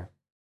muster.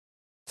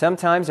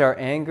 Sometimes our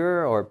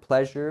anger or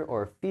pleasure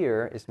or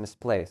fear is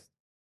misplaced.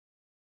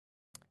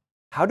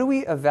 How do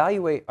we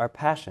evaluate our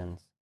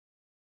passions?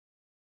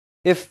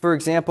 If, for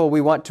example,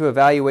 we want to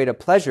evaluate a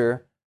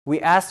pleasure, we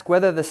ask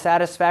whether the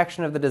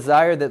satisfaction of the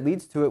desire that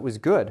leads to it was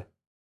good.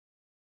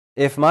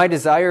 If my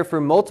desire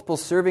for multiple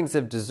servings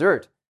of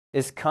dessert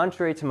is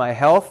contrary to my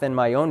health and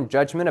my own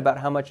judgment about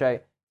how much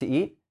to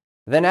eat,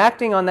 then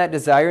acting on that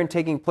desire and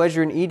taking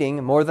pleasure in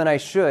eating more than I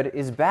should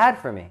is bad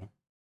for me.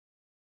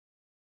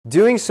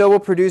 Doing so will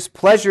produce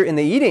pleasure in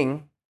the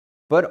eating,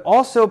 but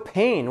also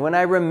pain when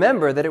I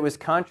remember that it was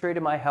contrary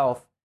to my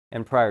health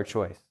and prior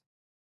choice.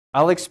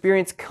 I'll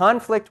experience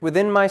conflict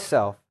within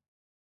myself,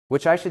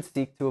 which I should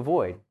seek to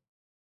avoid.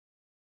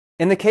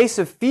 In the case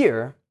of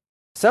fear,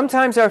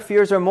 sometimes our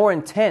fears are more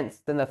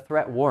intense than the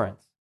threat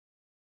warrants.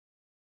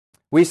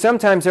 We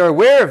sometimes are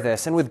aware of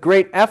this and with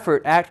great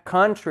effort act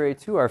contrary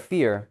to our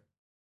fear.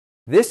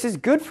 This is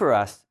good for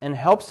us and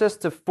helps us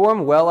to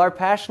form well our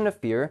passion of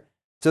fear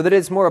so that it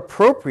is more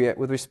appropriate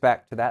with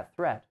respect to that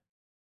threat.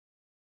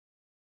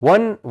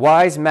 One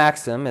wise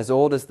maxim, as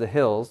old as the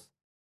hills,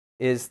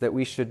 is that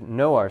we should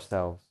know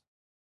ourselves.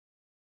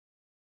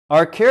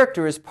 Our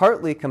character is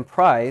partly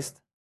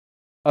comprised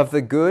of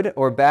the good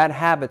or bad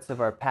habits of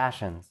our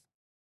passions.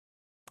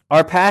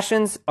 Our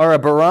passions are a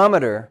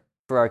barometer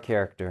for our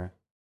character.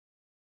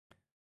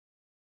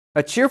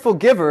 A cheerful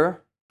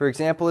giver, for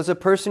example, is a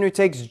person who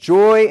takes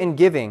joy in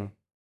giving.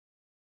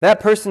 That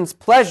person's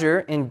pleasure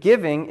in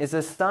giving is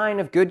a sign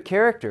of good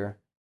character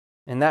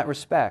in that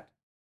respect,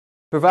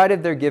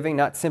 provided they're giving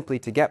not simply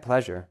to get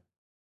pleasure.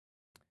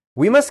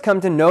 We must come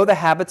to know the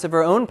habits of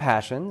our own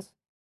passions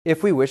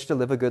if we wish to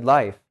live a good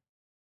life.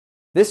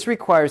 This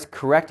requires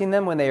correcting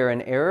them when they are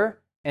in error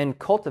and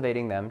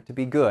cultivating them to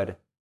be good.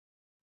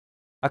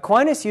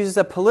 Aquinas uses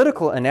a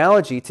political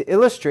analogy to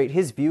illustrate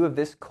his view of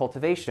this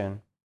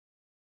cultivation.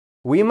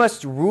 We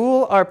must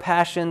rule our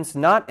passions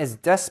not as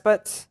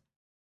despots,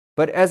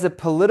 but as a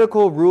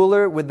political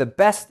ruler with the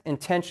best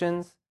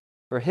intentions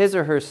for his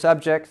or her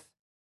subjects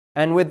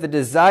and with the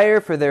desire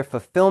for their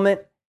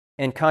fulfillment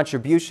and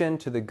contribution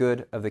to the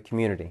good of the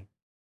community.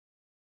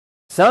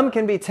 Some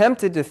can be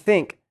tempted to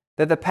think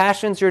that the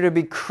passions are to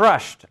be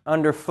crushed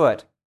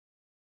underfoot,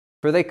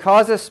 for they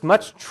cause us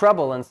much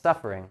trouble and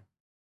suffering.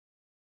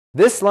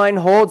 This line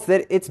holds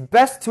that it's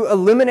best to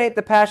eliminate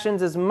the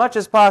passions as much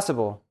as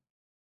possible.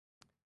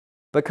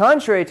 But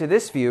contrary to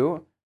this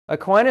view,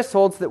 Aquinas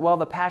holds that while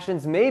the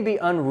passions may be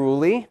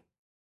unruly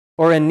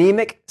or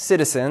anemic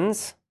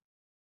citizens,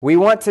 we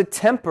want to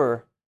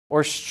temper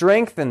or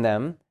strengthen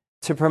them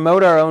to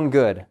promote our own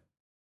good.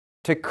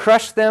 To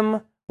crush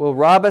them will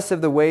rob us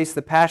of the ways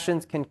the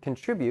passions can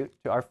contribute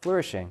to our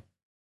flourishing.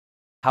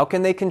 How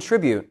can they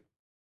contribute?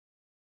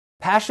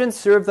 Passions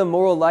serve the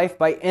moral life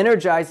by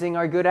energizing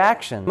our good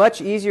actions.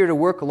 Much easier to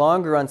work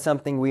longer on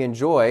something we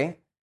enjoy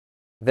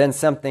than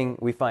something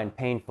we find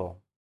painful.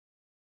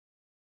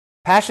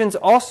 Passions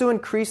also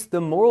increase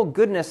the moral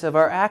goodness of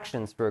our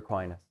actions for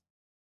Aquinas.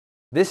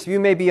 This view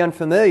may be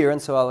unfamiliar,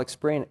 and so I'll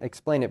explain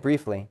it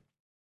briefly.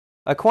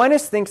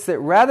 Aquinas thinks that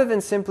rather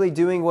than simply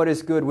doing what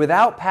is good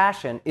without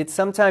passion, it's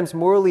sometimes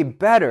morally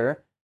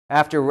better,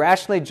 after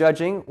rationally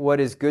judging what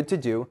is good to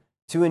do,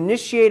 to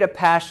initiate a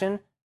passion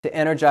to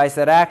energize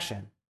that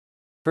action.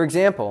 For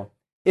example,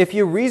 if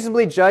you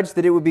reasonably judge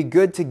that it would be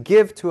good to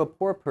give to a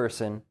poor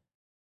person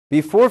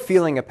before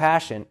feeling a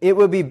passion, it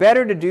would be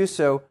better to do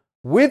so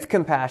with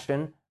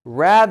compassion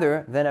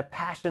rather than a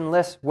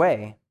passionless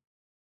way.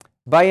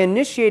 By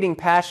initiating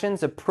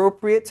passions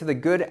appropriate to the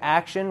good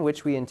action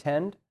which we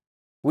intend,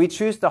 we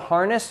choose to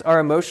harness our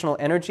emotional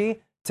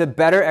energy to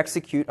better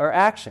execute our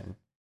action,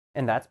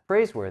 and that's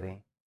praiseworthy.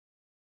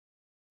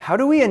 How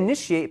do we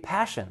initiate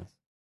passions?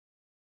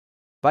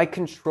 By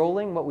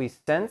controlling what we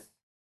sense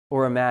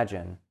or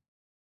imagine.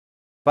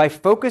 By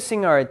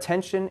focusing our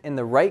attention in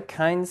the right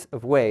kinds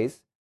of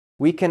ways,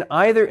 we can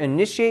either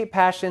initiate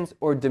passions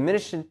or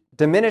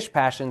diminish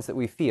passions that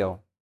we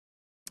feel.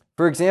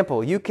 For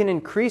example, you can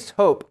increase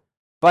hope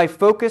by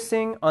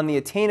focusing on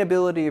the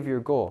attainability of your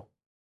goal.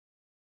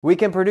 We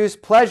can produce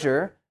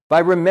pleasure by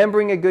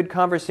remembering a good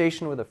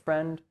conversation with a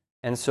friend,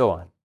 and so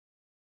on.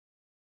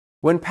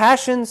 When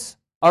passions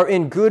are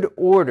in good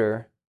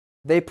order,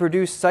 they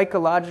produce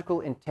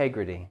psychological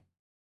integrity.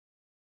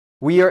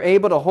 We are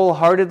able to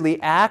wholeheartedly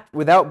act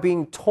without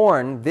being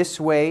torn this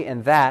way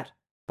and that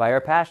by our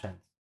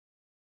passions.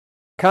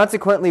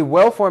 Consequently,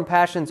 well-formed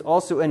passions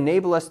also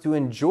enable us to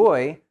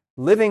enjoy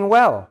living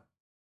well,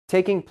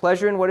 taking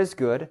pleasure in what is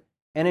good,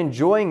 and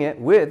enjoying it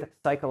with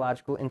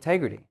psychological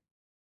integrity.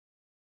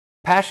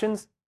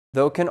 Passions,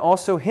 though, can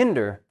also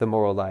hinder the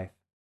moral life.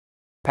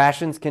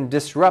 Passions can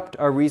disrupt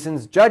our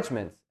reason's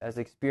judgments, as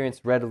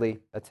experience readily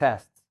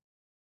attests.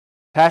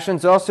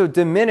 Passions also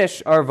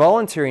diminish our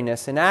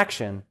voluntariness in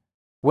action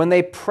when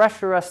they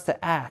pressure us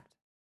to act,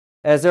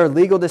 as our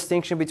legal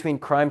distinction between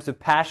crimes of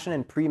passion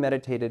and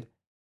premeditated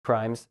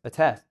crimes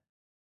attest.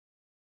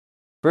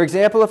 For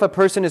example, if a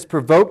person is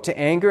provoked to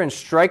anger and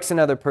strikes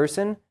another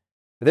person,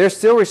 they're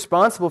still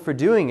responsible for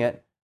doing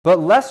it, but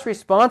less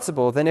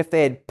responsible than if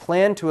they had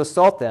planned to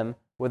assault them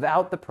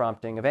without the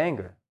prompting of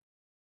anger.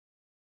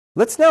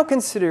 Let's now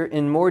consider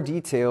in more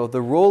detail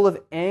the role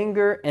of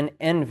anger and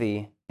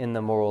envy in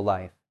the moral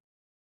life.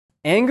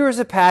 Anger is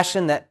a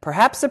passion that,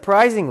 perhaps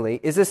surprisingly,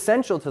 is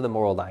essential to the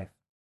moral life.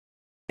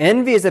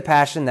 Envy is a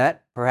passion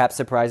that, perhaps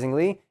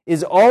surprisingly,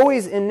 is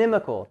always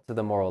inimical to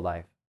the moral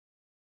life.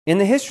 In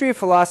the history of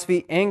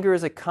philosophy, anger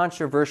is a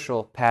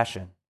controversial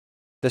passion.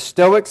 The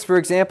Stoics, for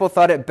example,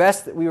 thought it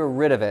best that we were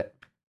rid of it.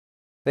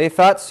 They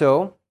thought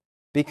so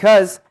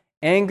because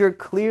anger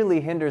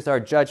clearly hinders our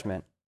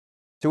judgment,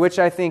 to which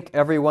I think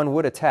everyone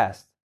would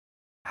attest.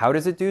 How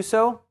does it do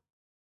so?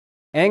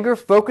 Anger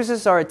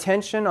focuses our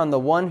attention on the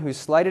one who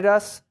slighted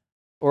us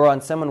or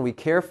on someone we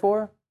care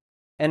for,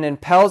 and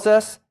impels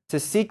us to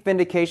seek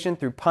vindication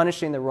through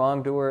punishing the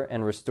wrongdoer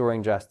and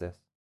restoring justice.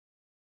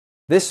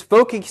 This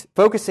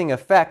focusing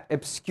effect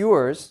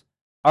obscures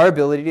our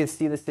ability to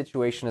see the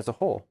situation as a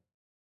whole.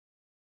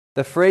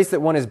 The phrase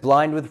that one is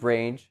blind with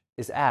rage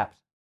is apt.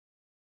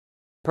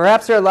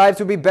 Perhaps our lives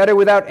would be better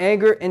without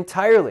anger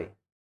entirely.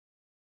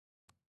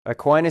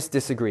 Aquinas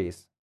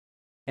disagrees.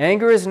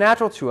 Anger is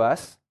natural to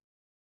us,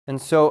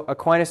 and so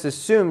Aquinas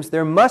assumes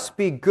there must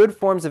be good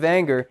forms of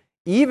anger,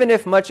 even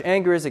if much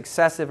anger is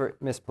excessive or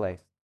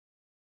misplaced.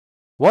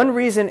 One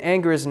reason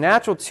anger is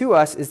natural to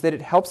us is that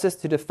it helps us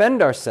to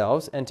defend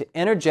ourselves and to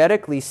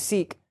energetically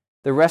seek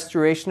the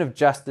restoration of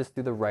justice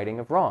through the righting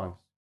of wrongs.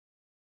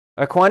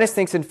 Aquinas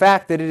thinks, in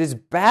fact, that it is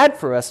bad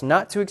for us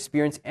not to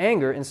experience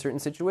anger in certain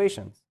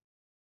situations,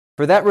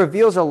 for that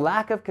reveals a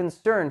lack of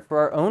concern for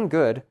our own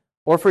good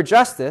or for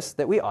justice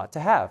that we ought to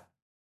have.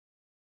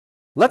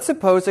 Let's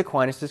suppose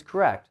Aquinas is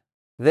correct,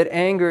 that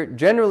anger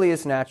generally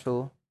is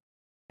natural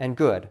and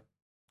good.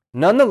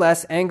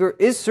 Nonetheless, anger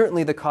is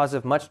certainly the cause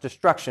of much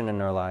destruction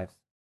in our lives.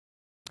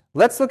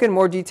 Let's look in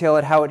more detail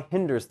at how it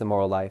hinders the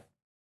moral life.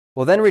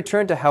 We'll then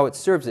return to how it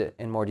serves it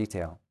in more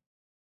detail.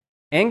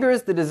 Anger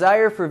is the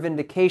desire for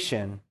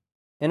vindication.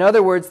 In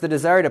other words, the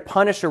desire to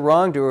punish a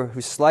wrongdoer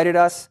who slighted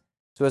us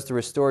so as to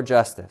restore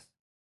justice.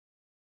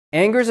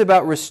 Anger is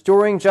about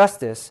restoring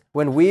justice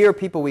when we or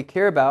people we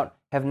care about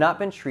have not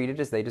been treated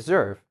as they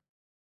deserve.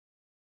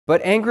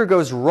 But anger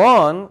goes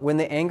wrong when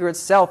the anger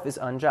itself is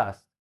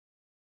unjust.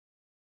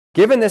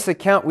 Given this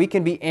account, we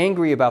can be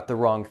angry about the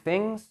wrong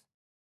things,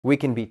 we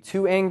can be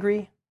too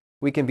angry,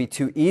 we can be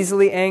too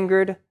easily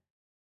angered,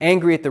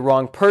 angry at the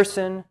wrong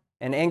person,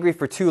 and angry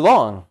for too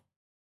long.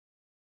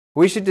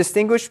 We should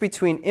distinguish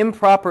between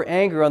improper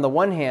anger on the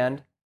one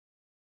hand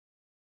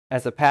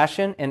as a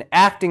passion and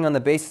acting on the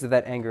basis of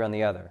that anger on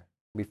the other.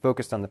 We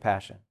focused on the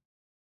passion.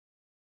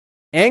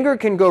 Anger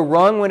can go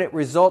wrong when it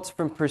results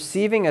from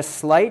perceiving a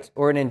slight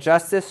or an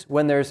injustice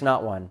when there is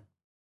not one.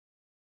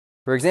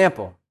 For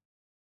example,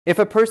 if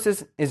a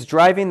person is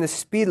driving the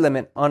speed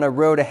limit on a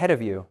road ahead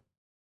of you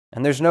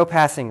and there's no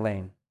passing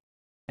lane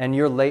and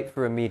you're late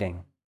for a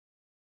meeting,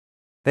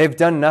 they've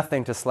done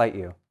nothing to slight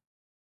you.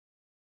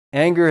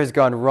 Anger has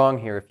gone wrong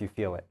here if you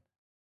feel it.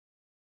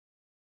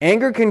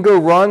 Anger can go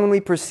wrong when we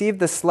perceive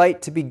the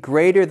slight to be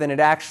greater than it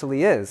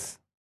actually is.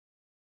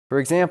 For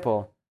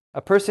example,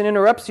 a person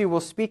interrupts you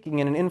while speaking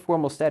in an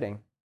informal setting.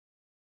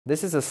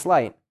 This is a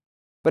slight,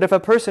 but if a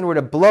person were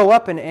to blow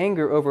up in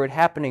anger over it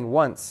happening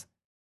once,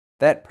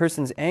 that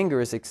person's anger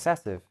is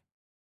excessive.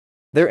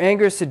 Their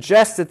anger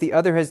suggests that the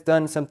other has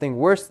done something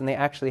worse than they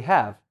actually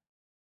have,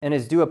 and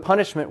is due a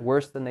punishment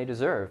worse than they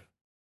deserve.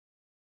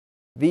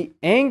 The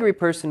angry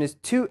person is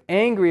too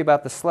angry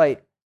about the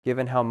slight,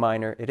 given how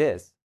minor it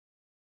is.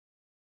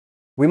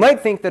 We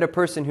might think that a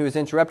person who is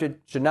interrupted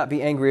should not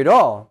be angry at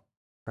all,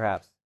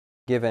 perhaps,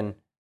 given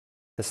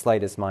the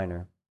slight is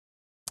minor.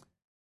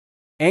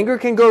 Anger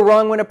can go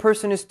wrong when a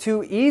person is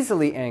too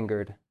easily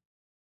angered.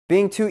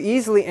 Being too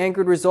easily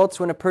angered results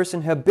when a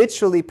person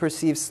habitually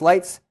perceives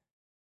slights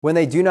when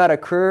they do not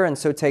occur and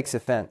so takes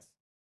offense.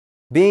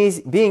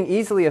 Being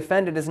easily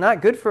offended is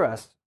not good for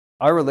us,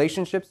 our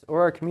relationships,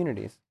 or our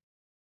communities.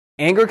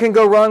 Anger can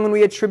go wrong when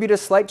we attribute a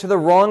slight to the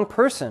wrong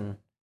person.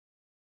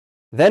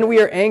 Then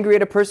we are angry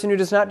at a person who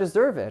does not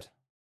deserve it.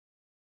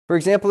 For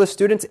example, a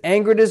student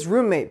angered his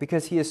roommate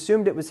because he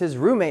assumed it was his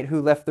roommate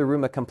who left the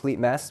room a complete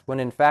mess,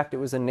 when in fact it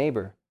was a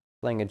neighbor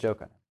playing a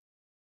joke on him.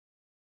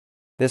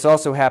 This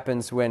also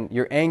happens when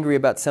you're angry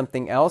about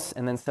something else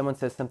and then someone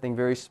says something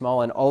very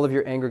small and all of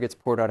your anger gets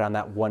poured out on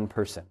that one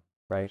person,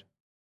 right?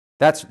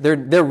 They're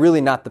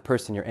really not the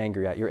person you're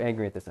angry at. You're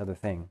angry at this other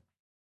thing.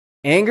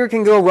 Anger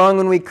can go wrong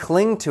when we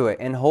cling to it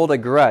and hold a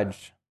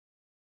grudge.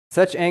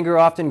 Such anger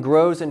often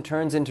grows and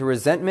turns into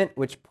resentment,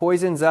 which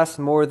poisons us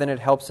more than it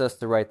helps us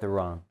to right the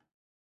wrong.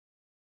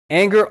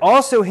 Anger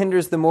also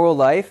hinders the moral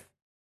life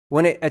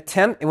when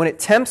it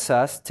tempts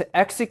us to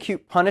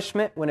execute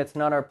punishment when it's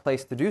not our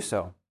place to do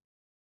so.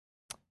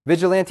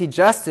 Vigilante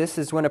justice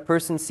is when a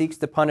person seeks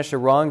to punish a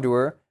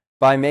wrongdoer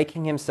by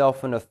making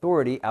himself an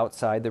authority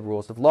outside the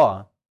rules of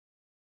law.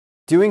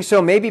 Doing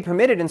so may be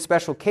permitted in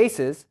special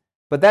cases,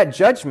 but that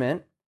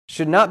judgment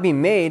should not be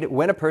made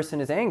when a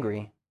person is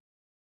angry.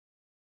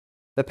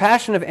 The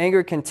passion of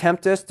anger can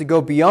tempt us to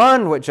go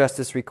beyond what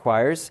justice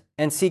requires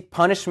and seek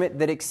punishment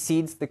that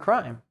exceeds the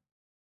crime.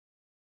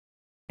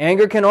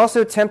 Anger can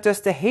also tempt us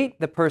to hate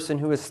the person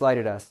who has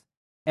slighted us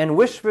and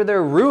wish for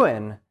their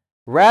ruin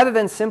rather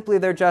than simply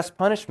their just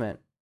punishment,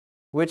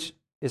 which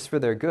is for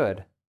their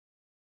good.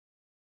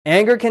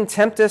 Anger can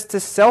tempt us to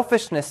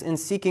selfishness in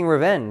seeking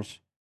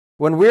revenge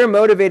when we're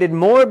motivated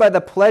more by the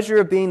pleasure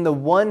of being the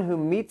one who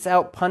metes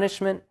out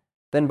punishment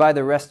than by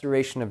the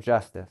restoration of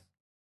justice.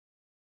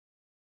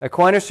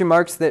 Aquinas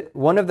remarks that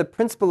one of the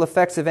principal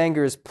effects of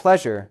anger is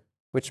pleasure,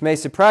 which may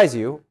surprise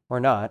you or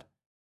not.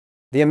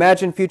 The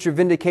imagined future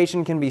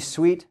vindication can be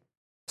sweet,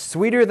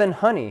 sweeter than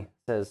honey,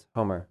 says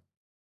Homer.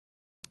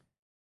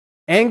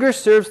 Anger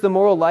serves the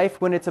moral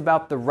life when it's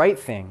about the right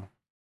thing,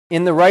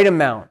 in the right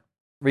amount,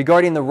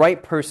 regarding the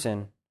right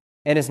person,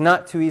 and is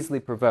not too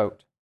easily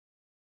provoked.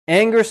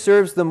 Anger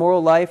serves the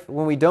moral life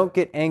when we don't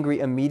get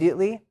angry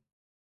immediately,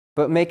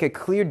 but make a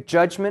clear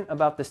judgment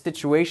about the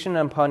situation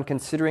upon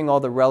considering all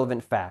the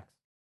relevant facts.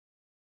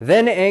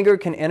 Then anger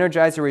can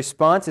energize a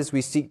response as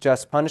we seek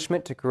just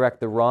punishment to correct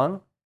the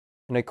wrong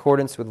in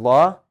accordance with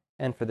law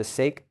and for the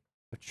sake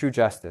of true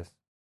justice.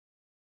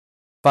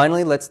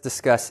 Finally, let's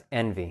discuss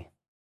envy.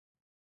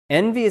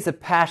 Envy is a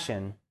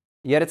passion,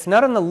 yet it's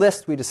not on the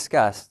list we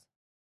discussed.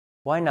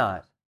 Why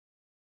not?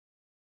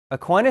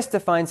 Aquinas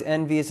defines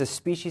envy as a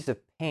species of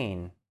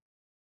pain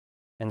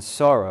and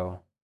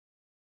sorrow.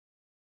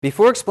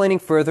 Before explaining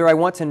further, I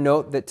want to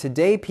note that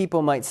today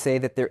people might say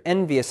that they're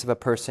envious of a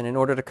person in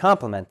order to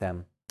compliment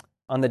them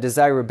on the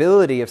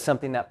desirability of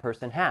something that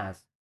person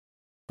has.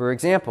 For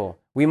example,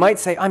 we might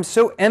say, "I'm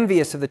so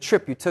envious of the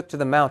trip you took to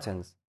the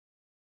mountains,"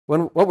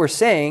 when what we're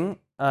saying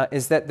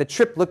is that the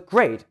trip looked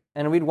great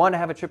and we'd want to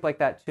have a trip like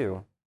that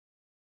too.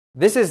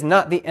 This is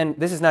not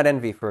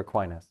envy for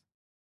Aquinas.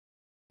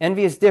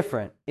 Envy is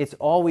different. It's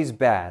always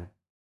bad.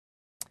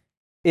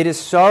 It is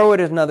sorrow at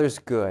another's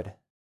good.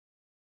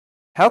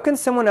 How can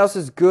someone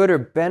else's good or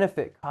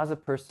benefit cause a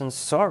person's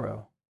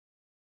sorrow?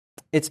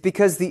 It's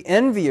because the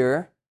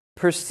envier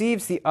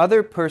perceives the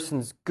other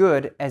person's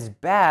good as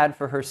bad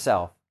for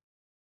herself.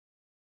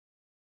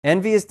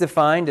 Envy is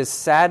defined as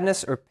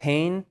sadness or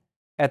pain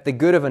at the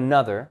good of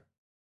another,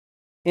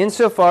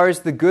 insofar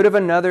as the good of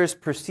another is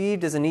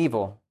perceived as an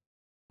evil,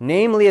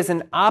 namely as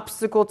an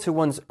obstacle to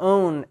one's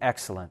own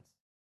excellence.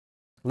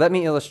 Let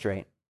me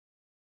illustrate.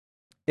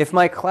 If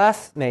my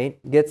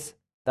classmate gets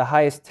the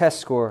highest test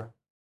score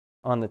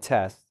on the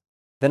test,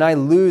 then I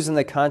lose in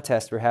the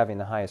contest for having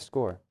the highest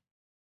score.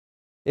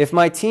 If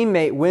my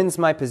teammate wins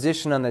my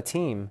position on the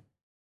team,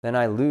 then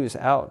I lose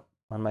out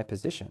on my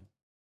position.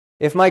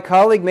 If my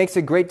colleague makes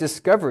a great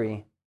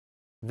discovery,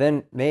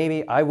 then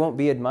maybe I won't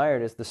be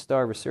admired as the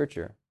star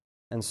researcher,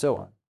 and so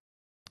on.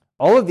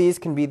 All of these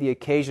can be the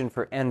occasion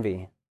for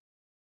envy.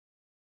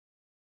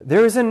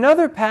 There is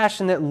another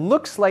passion that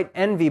looks like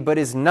envy but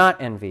is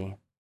not envy.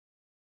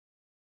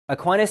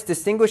 Aquinas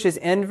distinguishes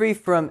envy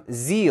from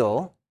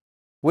zeal,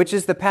 which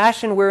is the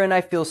passion wherein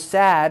I feel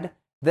sad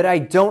that I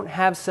don't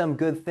have some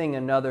good thing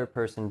another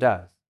person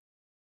does.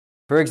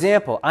 For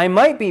example, I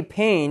might be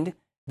pained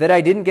that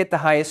I didn't get the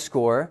highest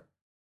score,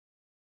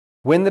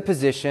 win the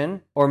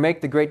position, or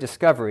make the great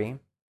discovery,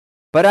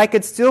 but I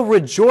could still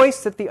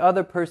rejoice that the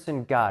other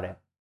person got it.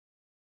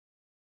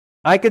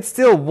 I could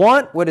still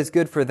want what is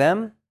good for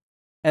them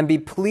and be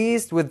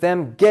pleased with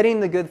them getting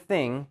the good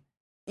thing,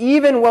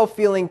 even while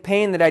feeling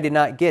pain that I did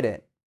not get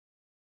it.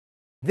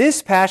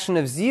 This passion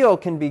of zeal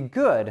can be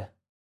good,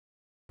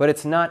 but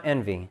it's not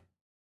envy.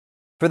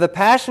 For the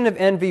passion of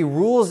envy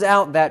rules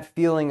out that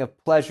feeling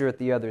of pleasure at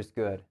the other's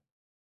good.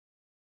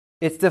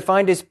 It's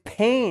defined as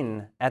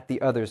pain at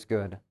the other's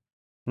good,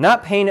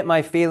 not pain at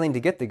my failing to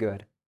get the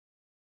good.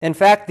 In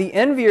fact, the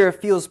envier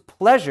feels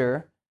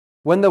pleasure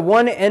when the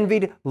one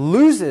envied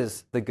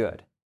loses the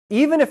good,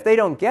 even if they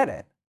don't get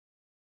it.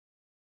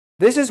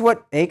 This is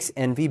what makes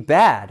envy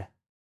bad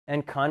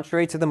and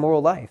contrary to the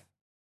moral life.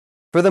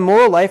 For the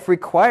moral life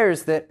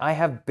requires that I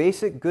have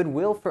basic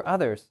goodwill for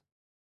others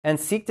and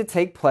seek to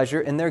take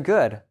pleasure in their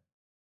good.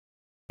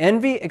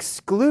 Envy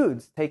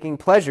excludes taking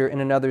pleasure in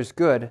another's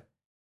good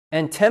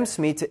and tempts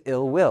me to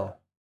ill will.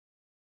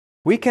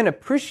 We can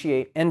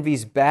appreciate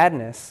envy's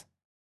badness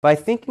by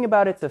thinking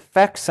about its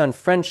effects on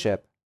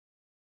friendship.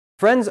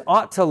 Friends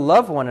ought to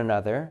love one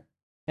another,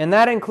 and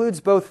that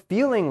includes both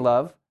feeling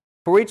love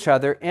for each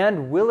other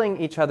and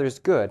willing each other's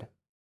good.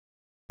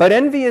 But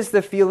envy is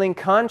the feeling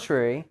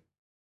contrary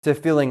to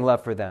feeling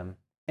love for them,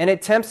 and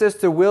it tempts us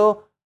to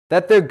will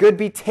that their good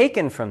be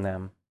taken from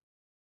them.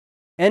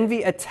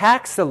 Envy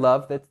attacks the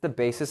love that's the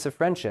basis of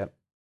friendship.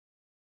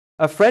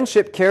 A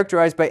friendship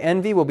characterized by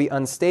envy will be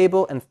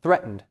unstable and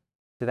threatened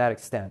to that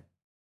extent.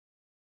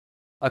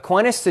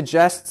 Aquinas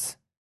suggests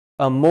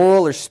a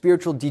moral or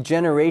spiritual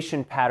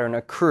degeneration pattern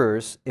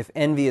occurs if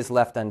envy is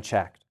left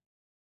unchecked.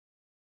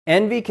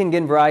 Envy can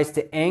give rise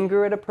to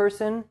anger at a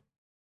person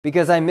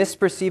because I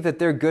misperceive that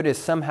their good is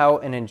somehow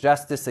an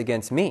injustice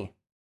against me.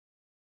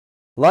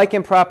 Like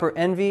improper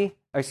anger,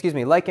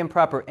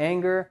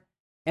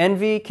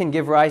 envy can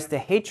give rise to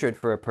hatred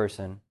for a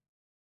person.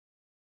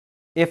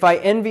 If I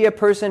envy a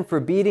person for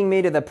beating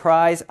me to the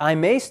prize, I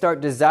may start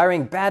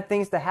desiring bad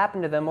things to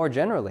happen to them more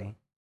generally.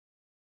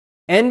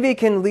 Envy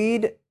can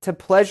lead to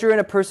pleasure in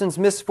a person's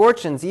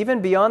misfortunes,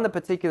 even beyond the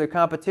particular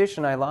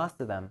competition I lost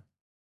to them.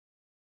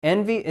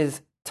 Envy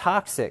is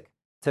toxic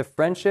to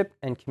friendship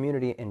and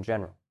community in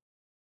general.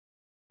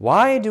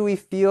 Why do we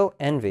feel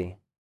envy?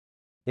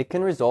 It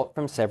can result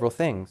from several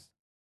things.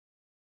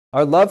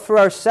 Our love for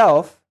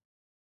ourselves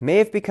may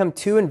have become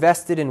too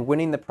invested in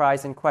winning the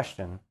prize in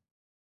question.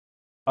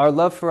 Our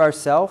love for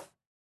ourselves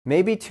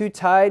may be too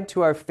tied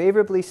to our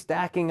favorably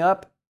stacking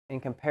up in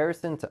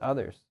comparison to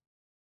others.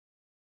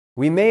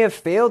 We may have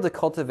failed to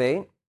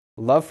cultivate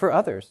love for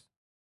others.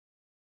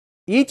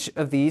 Each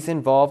of these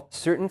involve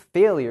certain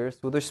failures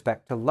with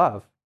respect to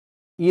love,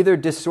 either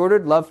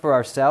disordered love for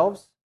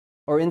ourselves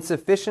or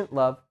insufficient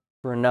love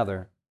for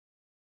another.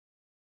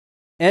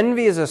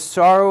 Envy is a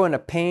sorrow and a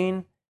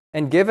pain,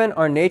 and given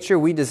our nature,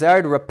 we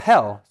desire to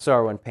repel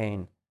sorrow and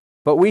pain.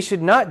 But we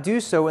should not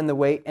do so in the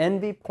way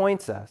envy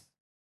points us,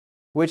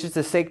 which is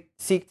to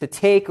seek to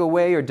take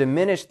away or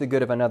diminish the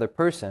good of another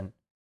person.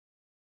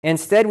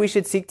 Instead, we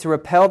should seek to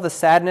repel the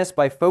sadness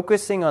by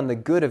focusing on the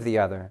good of the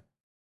other,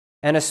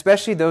 and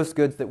especially those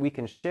goods that we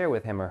can share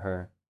with him or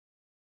her.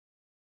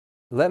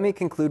 Let me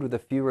conclude with a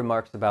few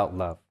remarks about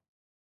love.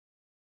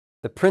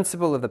 The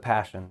principle of the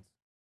passions.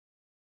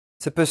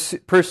 To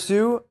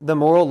pursue the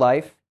moral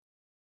life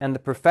and the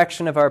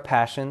perfection of our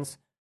passions,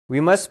 we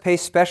must pay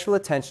special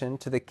attention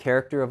to the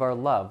character of our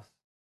loves.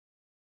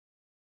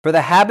 For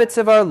the habits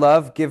of our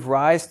love give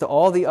rise to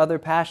all the other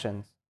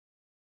passions.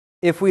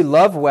 If we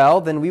love well,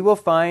 then we will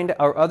find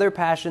our other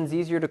passions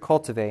easier to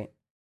cultivate.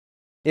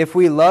 If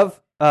we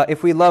love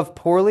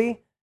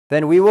poorly,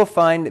 then we will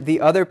find the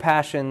other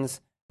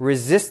passions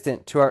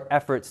resistant to our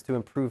efforts to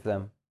improve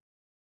them.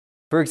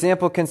 For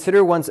example,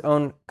 consider one's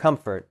own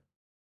comfort.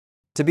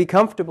 To be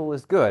comfortable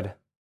is good.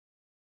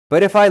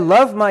 But if I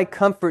love my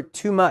comfort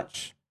too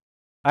much,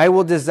 I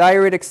will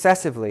desire it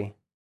excessively,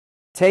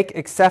 take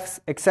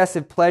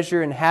excessive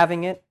pleasure in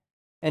having it,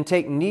 and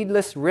take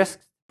needless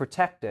risks to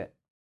protect it.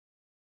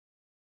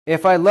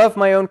 If I love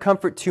my own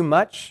comfort too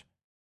much,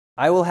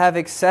 I will have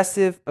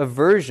excessive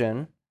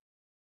aversion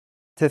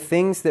to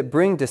things that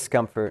bring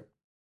discomfort,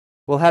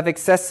 will have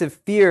excessive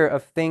fear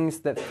of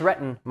things that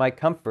threaten my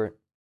comfort,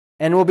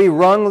 and will be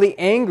wrongly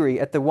angry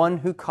at the one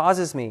who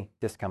causes me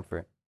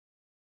discomfort.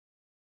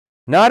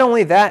 Not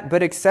only that,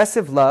 but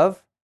excessive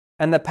love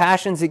and the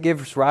passions it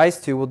gives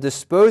rise to will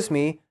dispose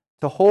me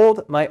to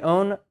hold my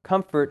own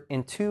comfort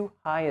in too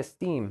high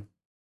esteem.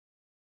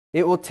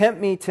 It will tempt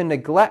me to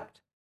neglect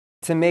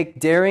to make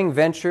daring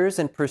ventures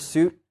in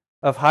pursuit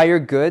of higher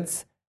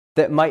goods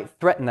that might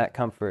threaten that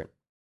comfort.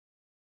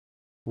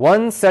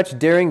 One such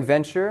daring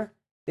venture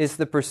is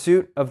the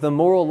pursuit of the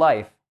moral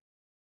life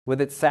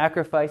with its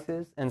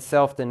sacrifices and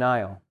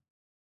self-denial.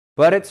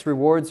 But its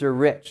rewards are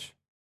rich,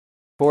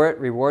 for it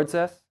rewards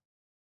us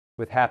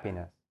with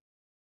happiness.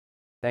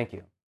 Thank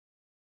you.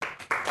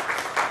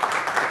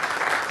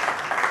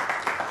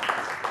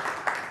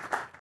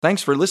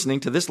 Thanks for listening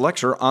to this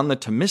lecture on the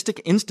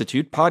Thomistic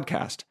Institute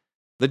podcast.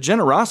 The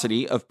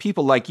generosity of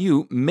people like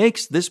you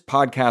makes this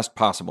podcast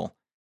possible.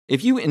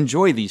 If you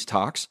enjoy these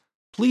talks,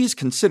 please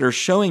consider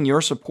showing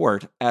your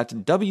support at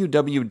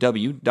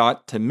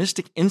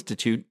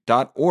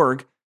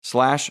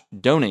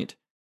www.thomisticinstitute.org/donate.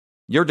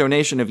 Your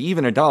donation of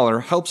even $1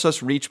 helps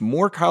us reach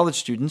more college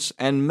students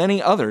and many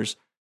others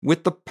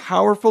with the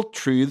powerful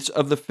truths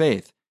of the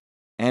faith,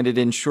 and it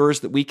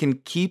ensures that we can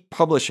keep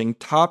publishing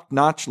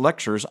top-notch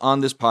lectures on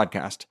this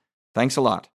podcast. Thanks a lot.